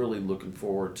I was really looking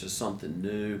forward to something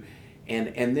new.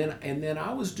 And then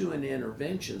I was doing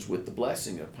interventions with the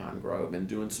blessing of Pine Grove and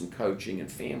doing some coaching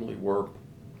and family work.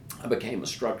 I became a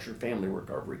structured family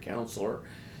recovery counselor,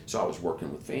 so I was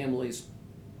working with families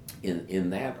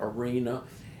in that arena.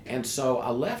 And so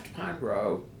I left Pine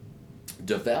Grove,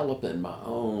 developing my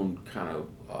own kind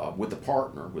of,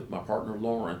 with my partner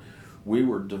Lauren. We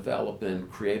were developing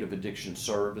creative addiction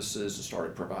services and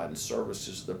started providing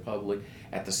services to the public.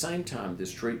 At the same time,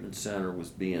 this treatment center was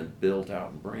being built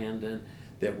out in Brandon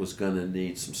that was going to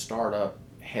need some startup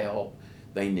help.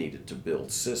 They needed to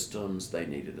build systems. They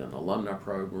needed an alumni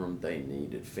program. They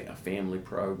needed a family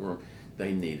program.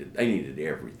 They needed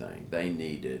everything. They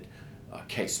needed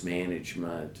case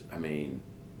management. I mean,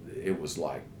 it was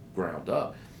like ground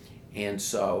up. And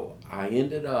so I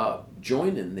ended up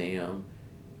joining them.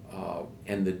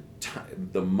 And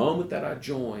the moment that I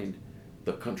joined,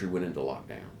 the country went into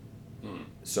lockdown.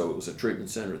 So it was a treatment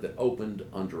center that opened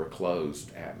under a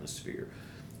closed atmosphere.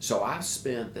 So I've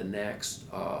spent the next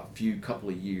couple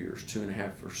of years,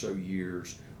 2.5 or so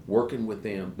years, working with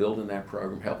them, building that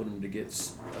program, helping them to get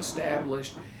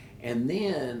established. And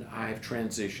then I've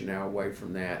transitioned now away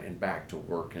from that and back to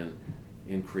working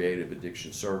in creative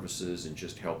addiction services and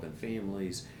just helping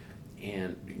families.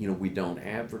 And, you know, we don't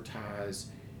advertise.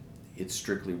 It's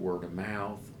strictly word of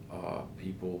mouth.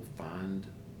 People find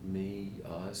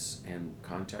us, and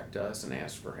contact us and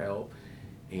ask for help.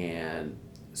 And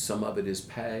some of it is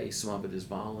pay, some of it is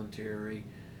voluntary.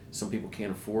 Some people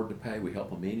can't afford to pay. We help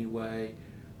them anyway.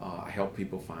 I help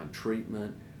people find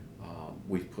treatment.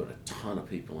 We've put a ton of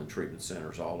people in treatment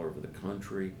centers all over the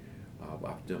country.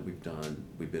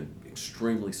 We've been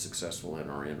extremely successful in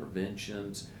our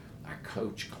interventions. I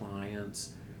coach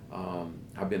clients.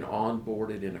 I've been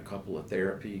onboarded in a couple of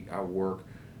therapy. I work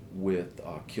with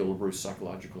Killebrew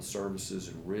Psychological Services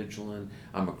in Ridgeland.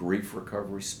 I'm a grief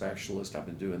recovery specialist. I've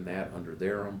been doing that under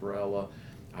their umbrella.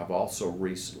 I've also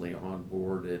recently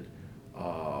onboarded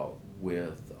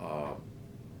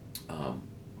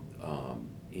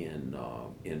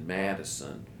in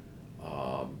Madison,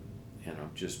 and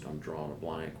I'm drawing a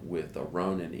blank, with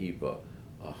Ron and Eva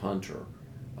Hunter,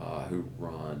 who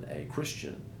run a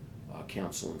Christian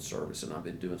counseling service, and I've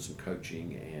been doing some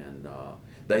coaching, and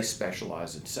they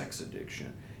specialize in sex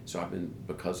addiction. So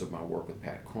because of my work with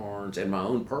Pat Carnes and my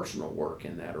own personal work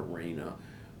in that arena,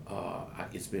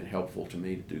 it's been helpful to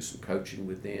me to do some coaching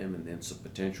with them, and then some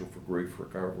potential for grief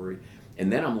recovery.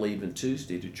 And then I'm leaving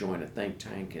Tuesday to join a think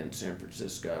tank in San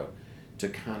Francisco to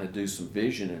kind of do some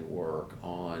visioning work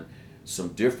on some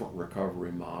different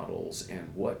recovery models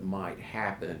and what might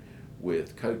happen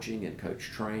with coaching and coach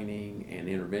training and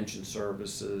intervention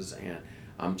services. And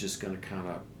I'm just going to kind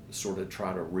of sort of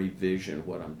try to revision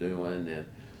what I'm doing. And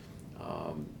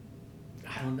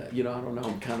I don't know.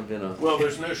 I'm kind of in a... Well,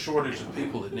 there's no shortage of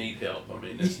people that need help. I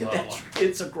mean, it's not like...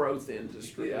 It's a growth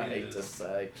industry, I hate to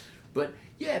say. But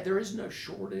yeah, there is no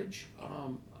shortage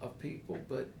of people,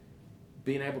 but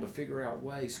being able to figure out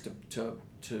ways to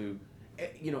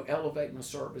elevate my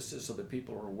services so that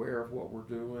people are aware of what we're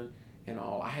doing and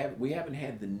all. We haven't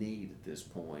had the need at this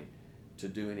point to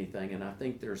do anything. And I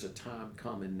think there's a time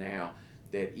coming now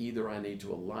that either I need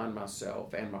to align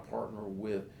myself and my partner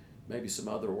with maybe some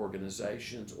other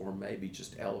organizations, or maybe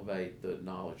just elevate the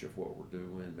knowledge of what we're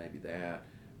doing, maybe that.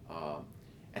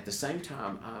 At the same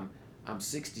time, I'm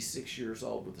 66 years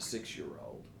old with a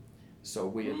 6-year-old.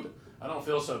 So I don't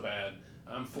feel so bad.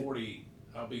 I'm 40,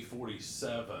 I'll be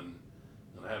 47,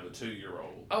 and I have a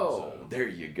 2-year-old. Oh, so. There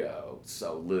you go.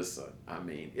 So listen, I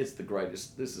mean, this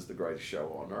is the greatest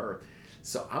show on earth.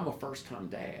 So I'm a first-time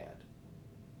dad,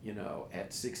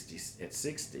 at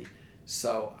 60.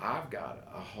 So I've got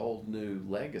a whole new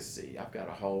legacy. I've got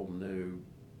a whole new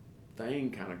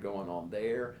thing kind of going on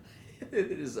there.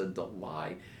 It is a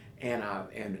delight. And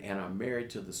I'm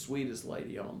married to the sweetest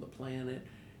lady on the planet.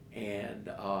 And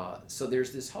so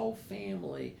there's this whole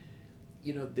family,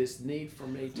 this need for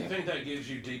me to... Do you think that gives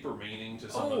you deeper meaning to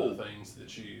some of the things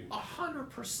that you...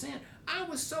 100%. I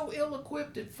was so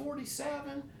ill-equipped at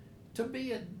 47 to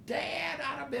be a dad.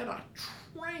 I'd have been a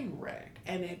train wreck.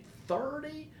 And at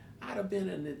 30, I'd have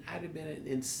been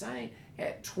insane.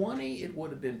 At 20, it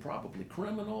would have been probably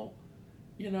criminal.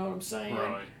 You know what I'm saying?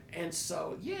 Right. And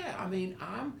so, yeah, I mean,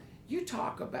 you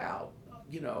talk about,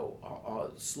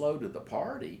 slow to the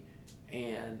party,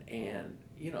 and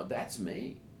that's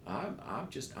me. I'm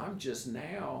just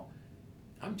now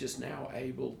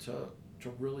able to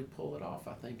really pull it off,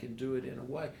 I think, and do it in a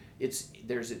way.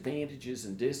 There's advantages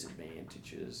and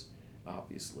disadvantages,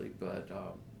 obviously, but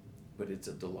it's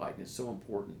a delight, and it's so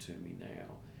important to me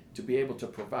now to be able to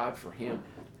provide for him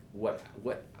what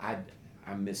I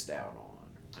missed out on,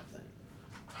 I think.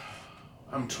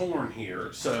 I'm torn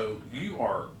here. So you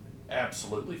are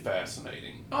absolutely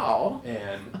fascinating. Oh.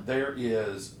 And there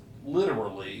is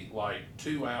literally like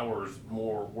 2 hours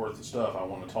more worth of stuff I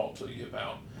want to talk to you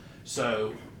about.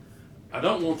 So I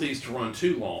don't want these to run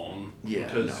too long,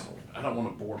 because I don't want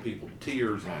to bore people to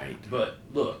tears. Right. But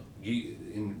look,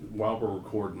 while we're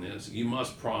recording this, you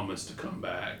must promise to come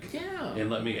back. Yeah. And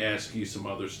let me ask you some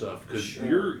other stuff, because Sure.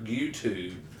 your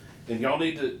YouTube, and y'all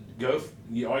need to go. All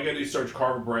you gotta do is search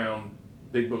Carver Brown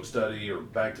Big Book Study or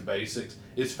Back to Basics.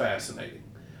 It's fascinating.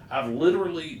 I've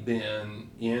literally been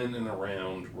in and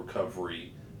around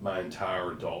recovery my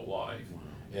entire adult life. Wow.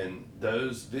 And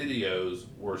those videos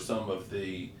were some of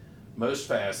the most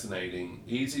fascinating,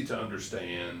 easy to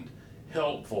understand,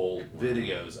 helpful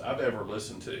videos I've ever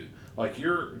listened to. Like,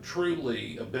 you're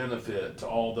truly a benefit to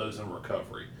all those in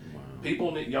recovery.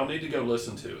 People y'all need to go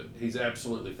listen to it. He's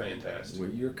absolutely fantastic. Well,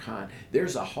 you're kind.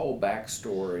 There's a whole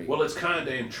backstory. Well, it's kind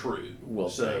and true. Well,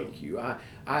 thank you.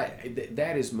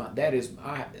 That is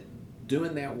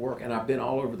doing that work, and I've been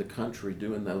all over the country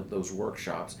doing those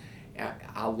workshops.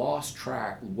 I lost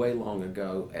track way long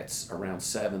ago at around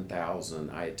 7,000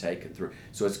 I had taken through.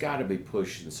 So it's got to be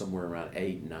pushing somewhere around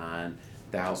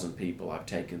 8,000-9,000 people I've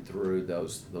taken through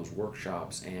those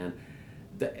workshops, and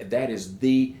that is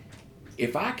the.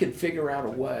 If I could figure out a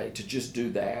way to just do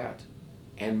that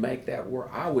and make that work,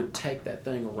 I would take that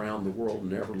thing around the world and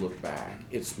never look back.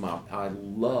 I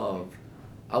love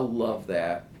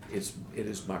that. It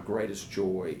is my greatest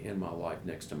joy in my life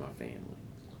next to my family.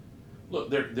 Look,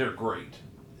 they're great.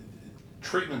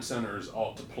 Treatment centers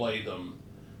ought to play them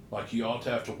like you ought to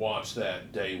have to watch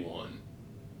that day one.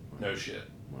 No shit.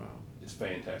 Wow. It's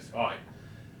fantastic. All right.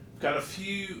 Got a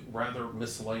few rather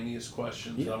miscellaneous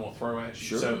questions that I'm gonna throw at you.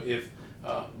 Sure. So if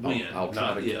I'll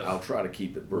try to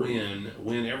keep it brief.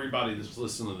 When everybody that's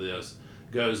listening to this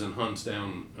goes and hunts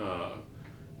down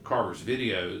Carver's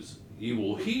videos, you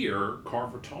will hear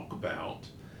Carver talk about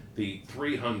the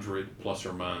 300 plus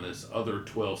or minus other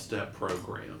 12-step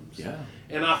programs. Yeah.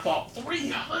 And I thought,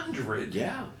 300?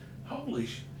 Yeah. Holy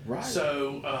Right.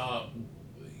 So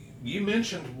you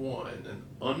mentioned one, an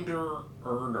Under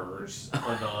Earners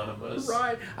Anonymous.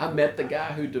 Right. I met the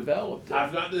guy who developed it.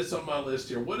 I've got this on my list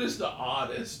here. What is the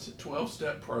oddest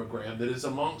 12-step program that is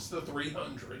amongst the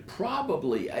 300?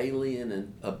 Probably Alien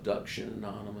and Abduction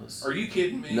Anonymous. Are you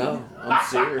kidding me? No, I'm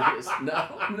serious. No,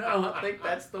 I think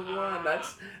that's the one.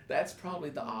 That's probably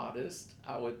the oddest,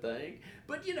 I would think.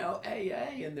 But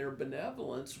AA and their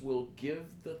benevolence will give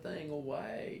the thing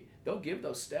away. They'll give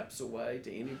those steps away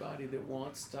to anybody that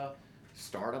wants to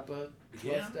start up a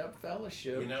 12-step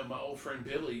fellowship. My old friend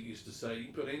Billy used to say, you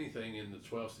can put anything in the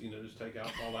 12, just take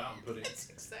alcohol out and put it. That's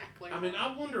exactly I mean,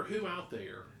 I wonder who out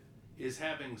there is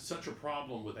having such a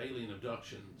problem with alien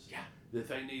abductions that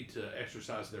they need to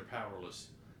exercise their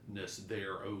powerlessness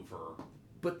thereover.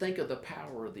 But think of the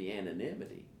power of the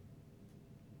anonymity.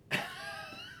 Well,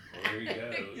 there you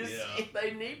go. See,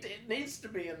 it needs to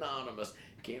be anonymous.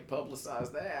 Can't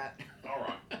publicize that. All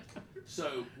right.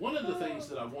 So one of the things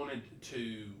that I wanted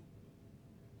to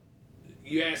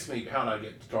you asked me how did I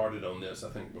get started on this, I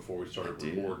think, before we started I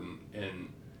did. recording.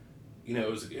 And,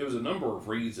 it was a number of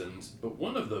reasons, but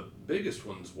one of the biggest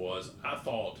ones was I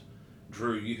thought,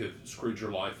 Drew, you have screwed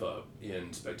your life up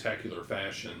in spectacular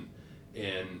fashion.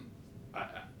 And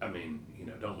I mean,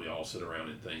 don't we all sit around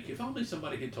and think, if only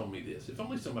somebody had told me this, if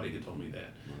only somebody had told me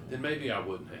that, then maybe I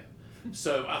wouldn't have.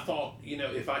 So I thought,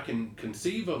 if I can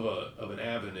conceive of an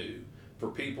avenue for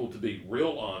people to be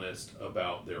real honest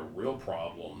about their real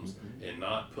problems and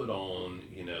not put on,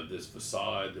 this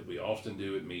facade that we often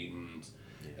do at meetings,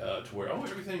 to where,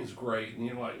 everything's great. And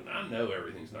you're like, I know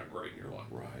everything's not great in your life.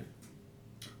 Right.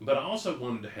 But I also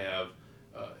wanted to have,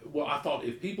 I thought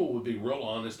if people would be real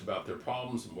honest about their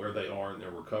problems and where they are in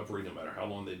their recovery, no matter how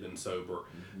long they've been sober,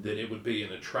 that it would be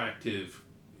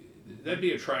that'd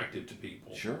be attractive to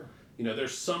people. Sure.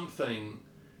 There's something,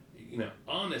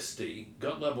 honesty,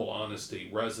 gut level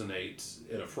honesty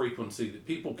resonates at a frequency that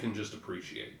people can just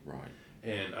appreciate. Right.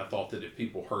 And I thought that if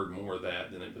people heard more of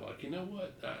that, then they'd be like, you know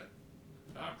what,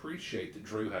 I appreciate that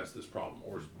Drew has this problem,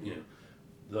 or,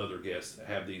 the other guests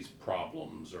have these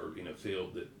problems, or,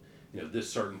 feel that, this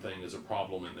certain thing is a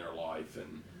problem in their life,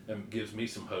 and gives me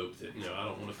some hope that, I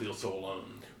don't want to feel so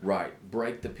alone. Right.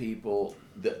 Break the people.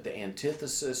 The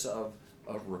antithesis of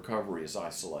recovery is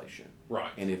isolation.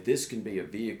 Right. And if this can be a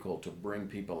vehicle to bring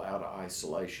people out of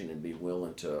isolation and be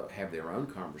willing to have their own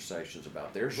conversations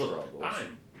about their struggles.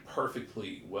 I'm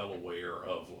perfectly well aware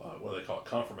of what they call it,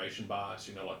 confirmation bias,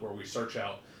 like where we search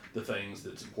out the things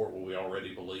that support what we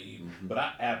already believe. But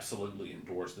I absolutely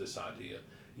endorse this idea.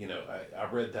 I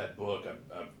read that book.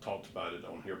 I've talked about it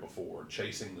on here before,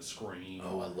 Chasing the Scream.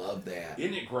 Oh, I love that.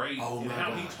 Isn't it great? Oh, and my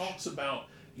how he gosh. talks about,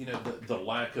 the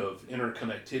lack of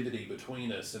interconnectivity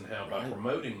between us, and how by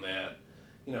promoting that,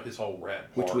 his whole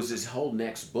rap part. Which was his whole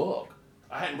next book.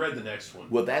 I hadn't read the next one.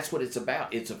 Well, that's what it's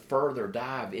about. It's a further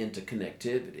dive into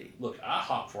connectivity. Look, I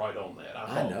hopped right on that. I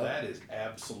thought that is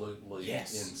absolutely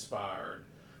inspired.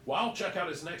 Well, I'll check out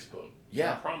his next book.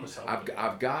 Yeah, I promise I will.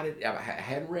 I've got it. I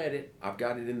hadn't read it. I've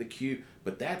got it in the queue.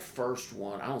 But that first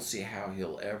one, I don't see how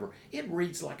he'll ever. It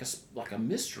reads like a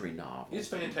mystery novel. It's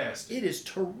fantastic. It is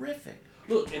terrific.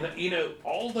 Look, and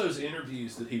all those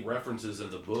interviews that he references in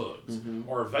the books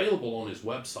are available on his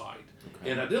website.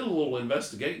 Okay. And I did a little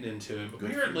investigating into him.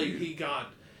 Apparently, he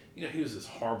got, he was this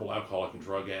horrible alcoholic and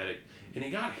drug addict, and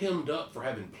he got hemmed up for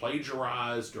having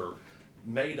plagiarized or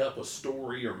made up a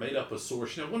story or made up a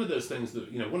source. One of those things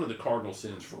that, one of the cardinal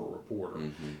sins for a reporter.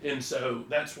 And so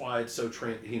that's why it's so,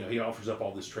 he offers up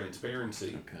all this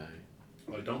transparency. Okay.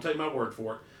 Like, don't take my word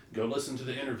for it. Go listen to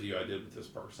the interview I did with this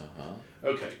person.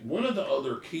 Okay, one of the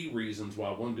other key reasons why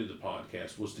I wanted to do the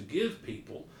podcast was to give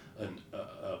people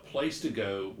a place to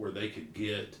go where they could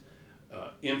get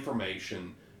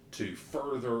information to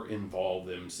further involve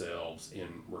themselves in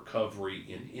recovery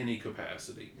in any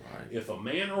capacity. Right. If a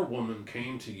man or woman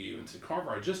came to you and said, Carver,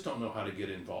 I just don't know how to get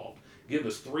involved, give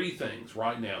us 3 things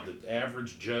right now that the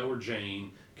average Joe or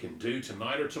Jane can do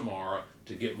tonight or tomorrow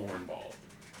to get more involved.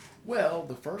 Well,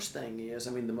 the first thing is,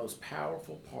 the most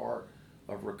powerful part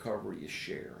of recovery is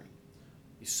sharing.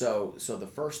 So the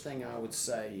first thing I would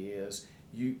say is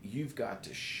you've got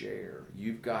to share.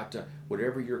 You've got to,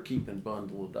 whatever you're keeping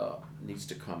bundled up needs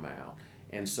to come out.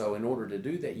 And so in order to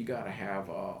do that, you got to have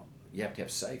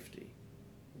safety,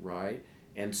 right?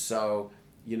 And so,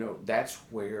 that's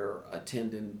where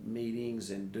attending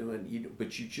meetings and doing,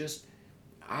 but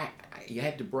you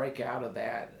had to break out of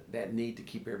that need to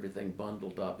keep everything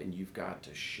bundled up, and you've got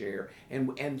to share.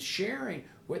 And sharing,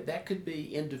 that could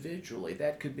be individually,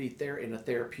 that could be in a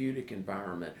therapeutic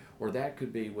environment, or that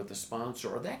could be with a sponsor,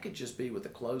 or that could just be with a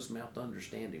closed-mouthed,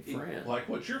 understanding friend. Like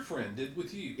what your friend did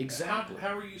with you. Exactly.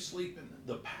 How are you sleeping?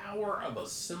 The power of a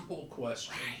simple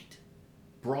question. Right.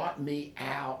 Brought me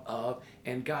out of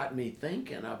and got me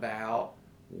thinking about,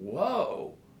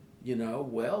 whoa,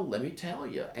 well, let me tell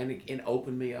you, and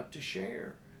opened me up to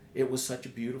share. It was such a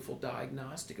beautiful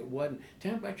diagnostic. It wasn't,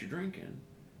 tell me about your drinking.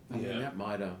 I mean, that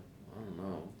might have, I don't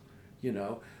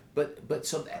know, but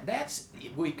so that's,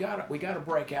 we got to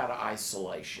break out of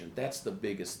isolation. That's the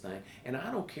biggest thing. And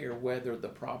I don't care whether the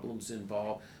problems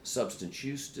involve substance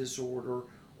use disorder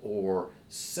or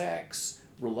sex,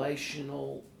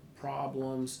 relational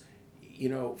problems,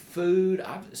 food.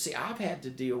 I've had to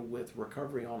deal with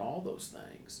recovery on all those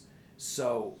things.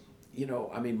 So,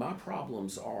 my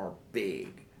problems are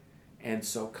big. And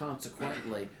so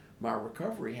consequently, my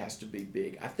recovery has to be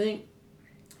big. I think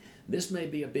this may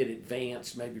be a bit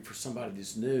advanced, maybe for somebody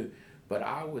that's new, but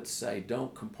I would say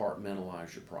don't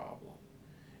compartmentalize your problem.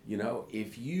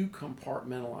 If you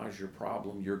compartmentalize your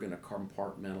problem, you're going to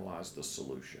compartmentalize the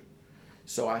solution.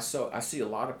 So I see a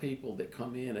lot of people that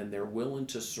come in and they're willing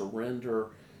to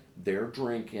surrender their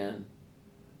drinking,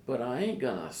 but I ain't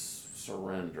gonna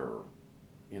surrender,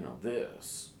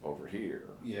 this over here.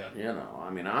 Yeah. I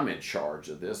mean, I'm in charge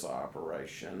of this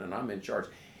operation, and I'm in charge.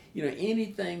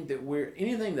 Anything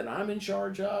that I'm in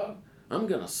charge of, I'm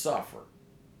gonna suffer.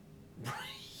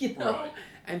 Right.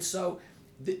 And so,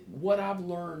 what I've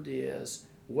learned is,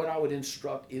 what I would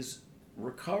instruct is,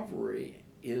 recovery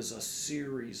is a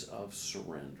series of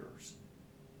surrenders.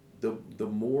 The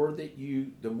more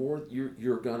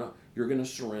you're gonna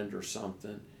surrender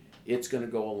something, it's gonna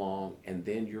go along, and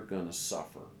then you're gonna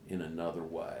suffer in another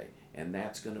way, and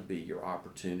that's gonna be your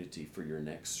opportunity for your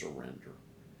next surrender,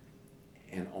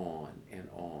 and on and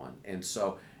on. And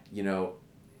so,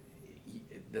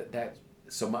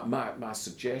 so my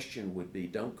suggestion would be,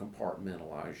 don't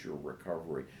compartmentalize your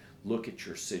recovery. Look at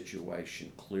your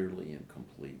situation clearly and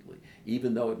completely.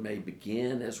 Even though it may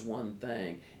begin as one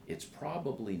thing, it's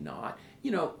probably not.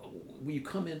 When you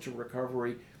come into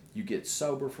recovery, you get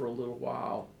sober for a little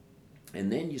while, and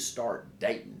then you start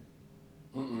dating.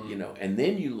 And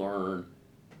then you learn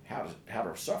how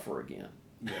to suffer again.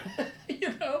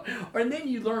 Yeah. And then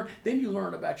you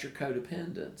learn about your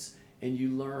codependence, and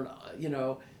you learn,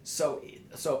 so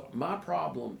my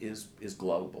problem is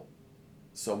global.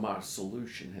 So my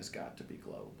solution has got to be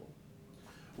global.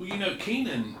 Well,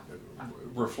 Keenan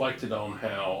reflected on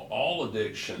how all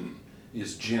addiction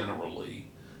is generally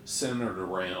centered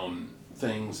around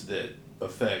things that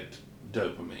affect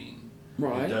dopamine.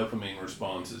 Right. And dopamine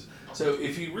responses. So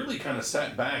if you really kind of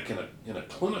sat back in a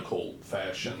clinical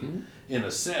fashion and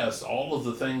assessed all of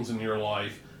the things in your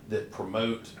life that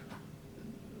promote,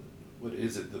 what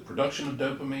is it, the production of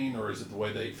dopamine, or is it the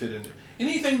way they fit in?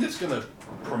 Anything that's going to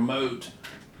promote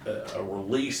a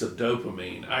release of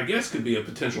dopamine, I guess, could be a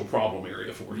potential problem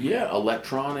area for you. Yeah,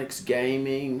 electronics,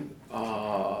 gaming,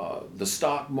 the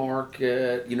stock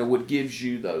market, what gives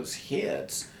you those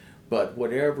hits. But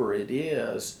whatever it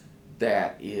is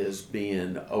that is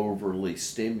being overly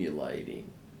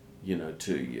stimulating,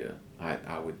 to you,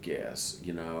 I would guess,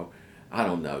 I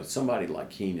don't know. Somebody like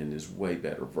Keenan is way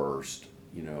better versed,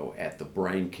 at the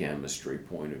brain chemistry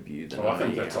point of view than I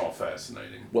think that's all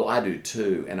fascinating. Well, I do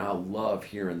too, and I love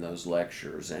hearing those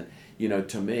lectures. And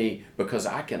to me, because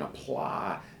I can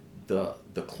apply the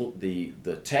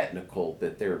technical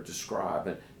that they're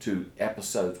describing to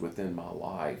episodes within my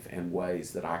life and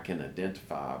ways that I can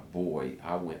identify. Boy,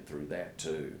 I went through that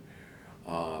too.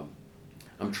 I'm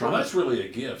trying. Well, that's really a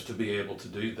gift to be able to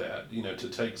do that. To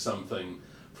take something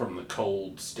from the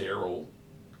cold, sterile,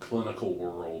 clinical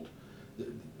world.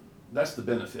 That's the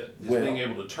benefit, is being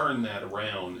able to turn that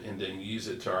around and then use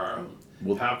it to our own.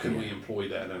 Well, how can we employ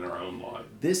that in our own life?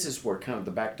 This is where kind of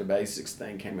the back to basics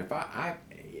thing came. If I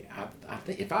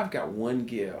think if I've got one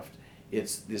gift,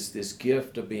 it's this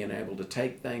gift of being able to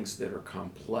take things that are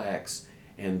complex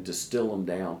and distill them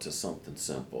down to something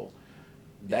simple.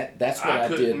 That's what I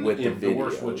did with the video.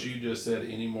 Endorse what you just said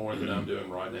any more than I'm doing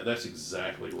right now. That's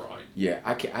exactly right. Yeah,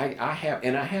 I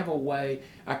have a way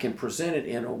I can present it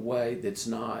in a way that's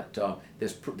not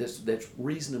that's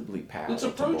reasonably palatable. It's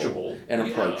approachable and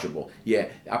approachable. Yeah,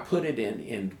 I put it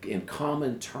in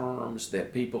common terms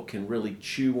that people can really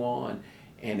chew on,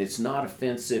 and it's not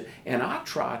offensive. And I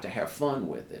try to have fun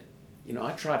with it.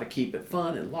 I try to keep it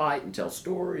fun and light and tell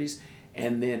stories.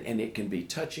 And it can be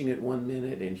touching at one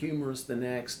minute and humorous the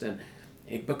next, and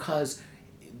because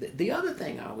the other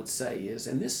thing I would say is,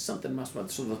 and this is something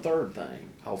so the third thing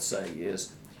I'll say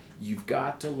is, you've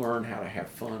got to learn how to have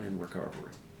fun in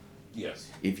recovery. Yes.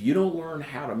 If you don't learn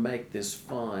how to make this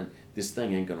fun, this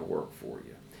thing ain't going to work for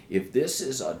you. If this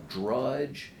is a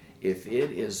drudge, if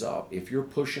you're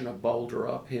pushing a boulder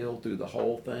uphill through the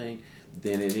whole thing,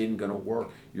 then it isn't going to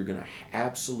work. You're going to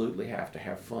absolutely have to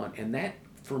have fun, and that,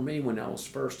 for me, when I was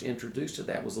first introduced to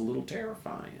that, was a little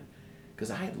terrifying,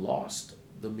 because I had lost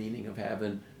the meaning of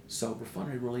having sober fun.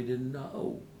 I really didn't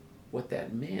know what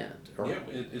that meant.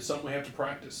 It's something we have to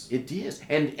practice. It is,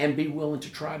 and be willing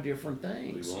to try different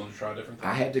things. Be willing to try different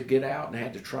things. I had to get out and I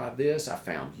had to try this. I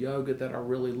found yoga that I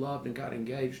really loved and got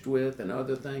engaged with, and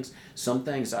other things. Some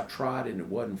things I tried and it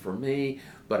wasn't for me,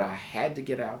 but I had to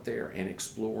get out there and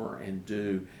explore and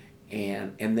do,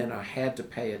 and then I had to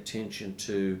pay attention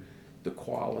to the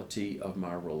quality of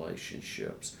my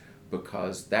relationships,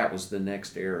 because that was the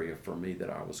next area for me that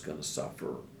I was going to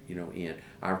suffer, in.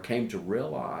 I came to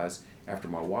realize after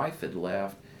my wife had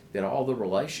left that all the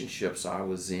relationships I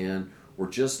was in were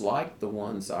just like the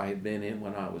ones I had been in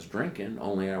when I was drinking,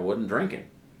 only I wasn't drinking.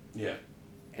 Yeah.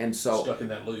 And so stuck in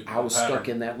that loop. I was stuck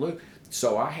in that loop.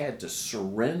 So I had to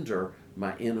surrender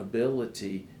my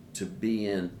inability to be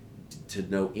in to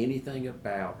know anything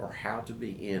about or how to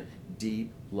be in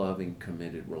deep, loving,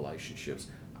 committed relationships.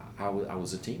 I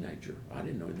was a teenager. I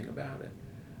didn't know anything about it.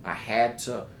 I had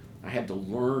to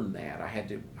learn that. I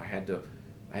had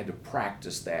to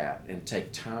practice that and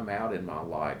take time out in my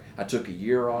life. I took a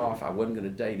year off. I wasn't going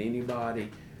to date anybody,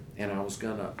 and I was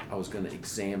gonna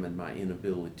examine my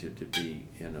inability to be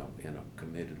in a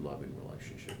committed, loving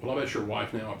relationship. Well, I bet your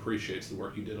wife now appreciates the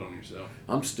work you did on yourself.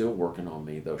 I'm still working on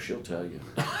me, though. She'll tell you.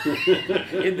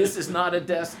 And this is not a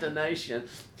destination.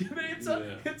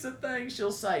 It's a thing.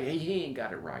 She'll say, "Hey, he ain't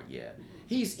got it right yet.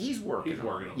 He's working. He's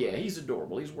working on it. Yeah, he's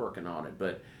adorable. He's working on it,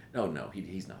 but no,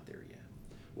 he's not there yet."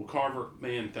 Well, Carver,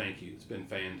 man, thank you. It's been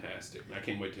fantastic. I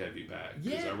can't wait to have you back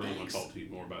because I really want to talk to you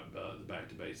more about the back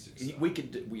to basics stuff. We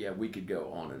could go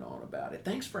on and on about it.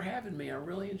 Thanks for having me. I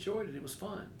really enjoyed it. It was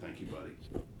fun. Thank you, buddy.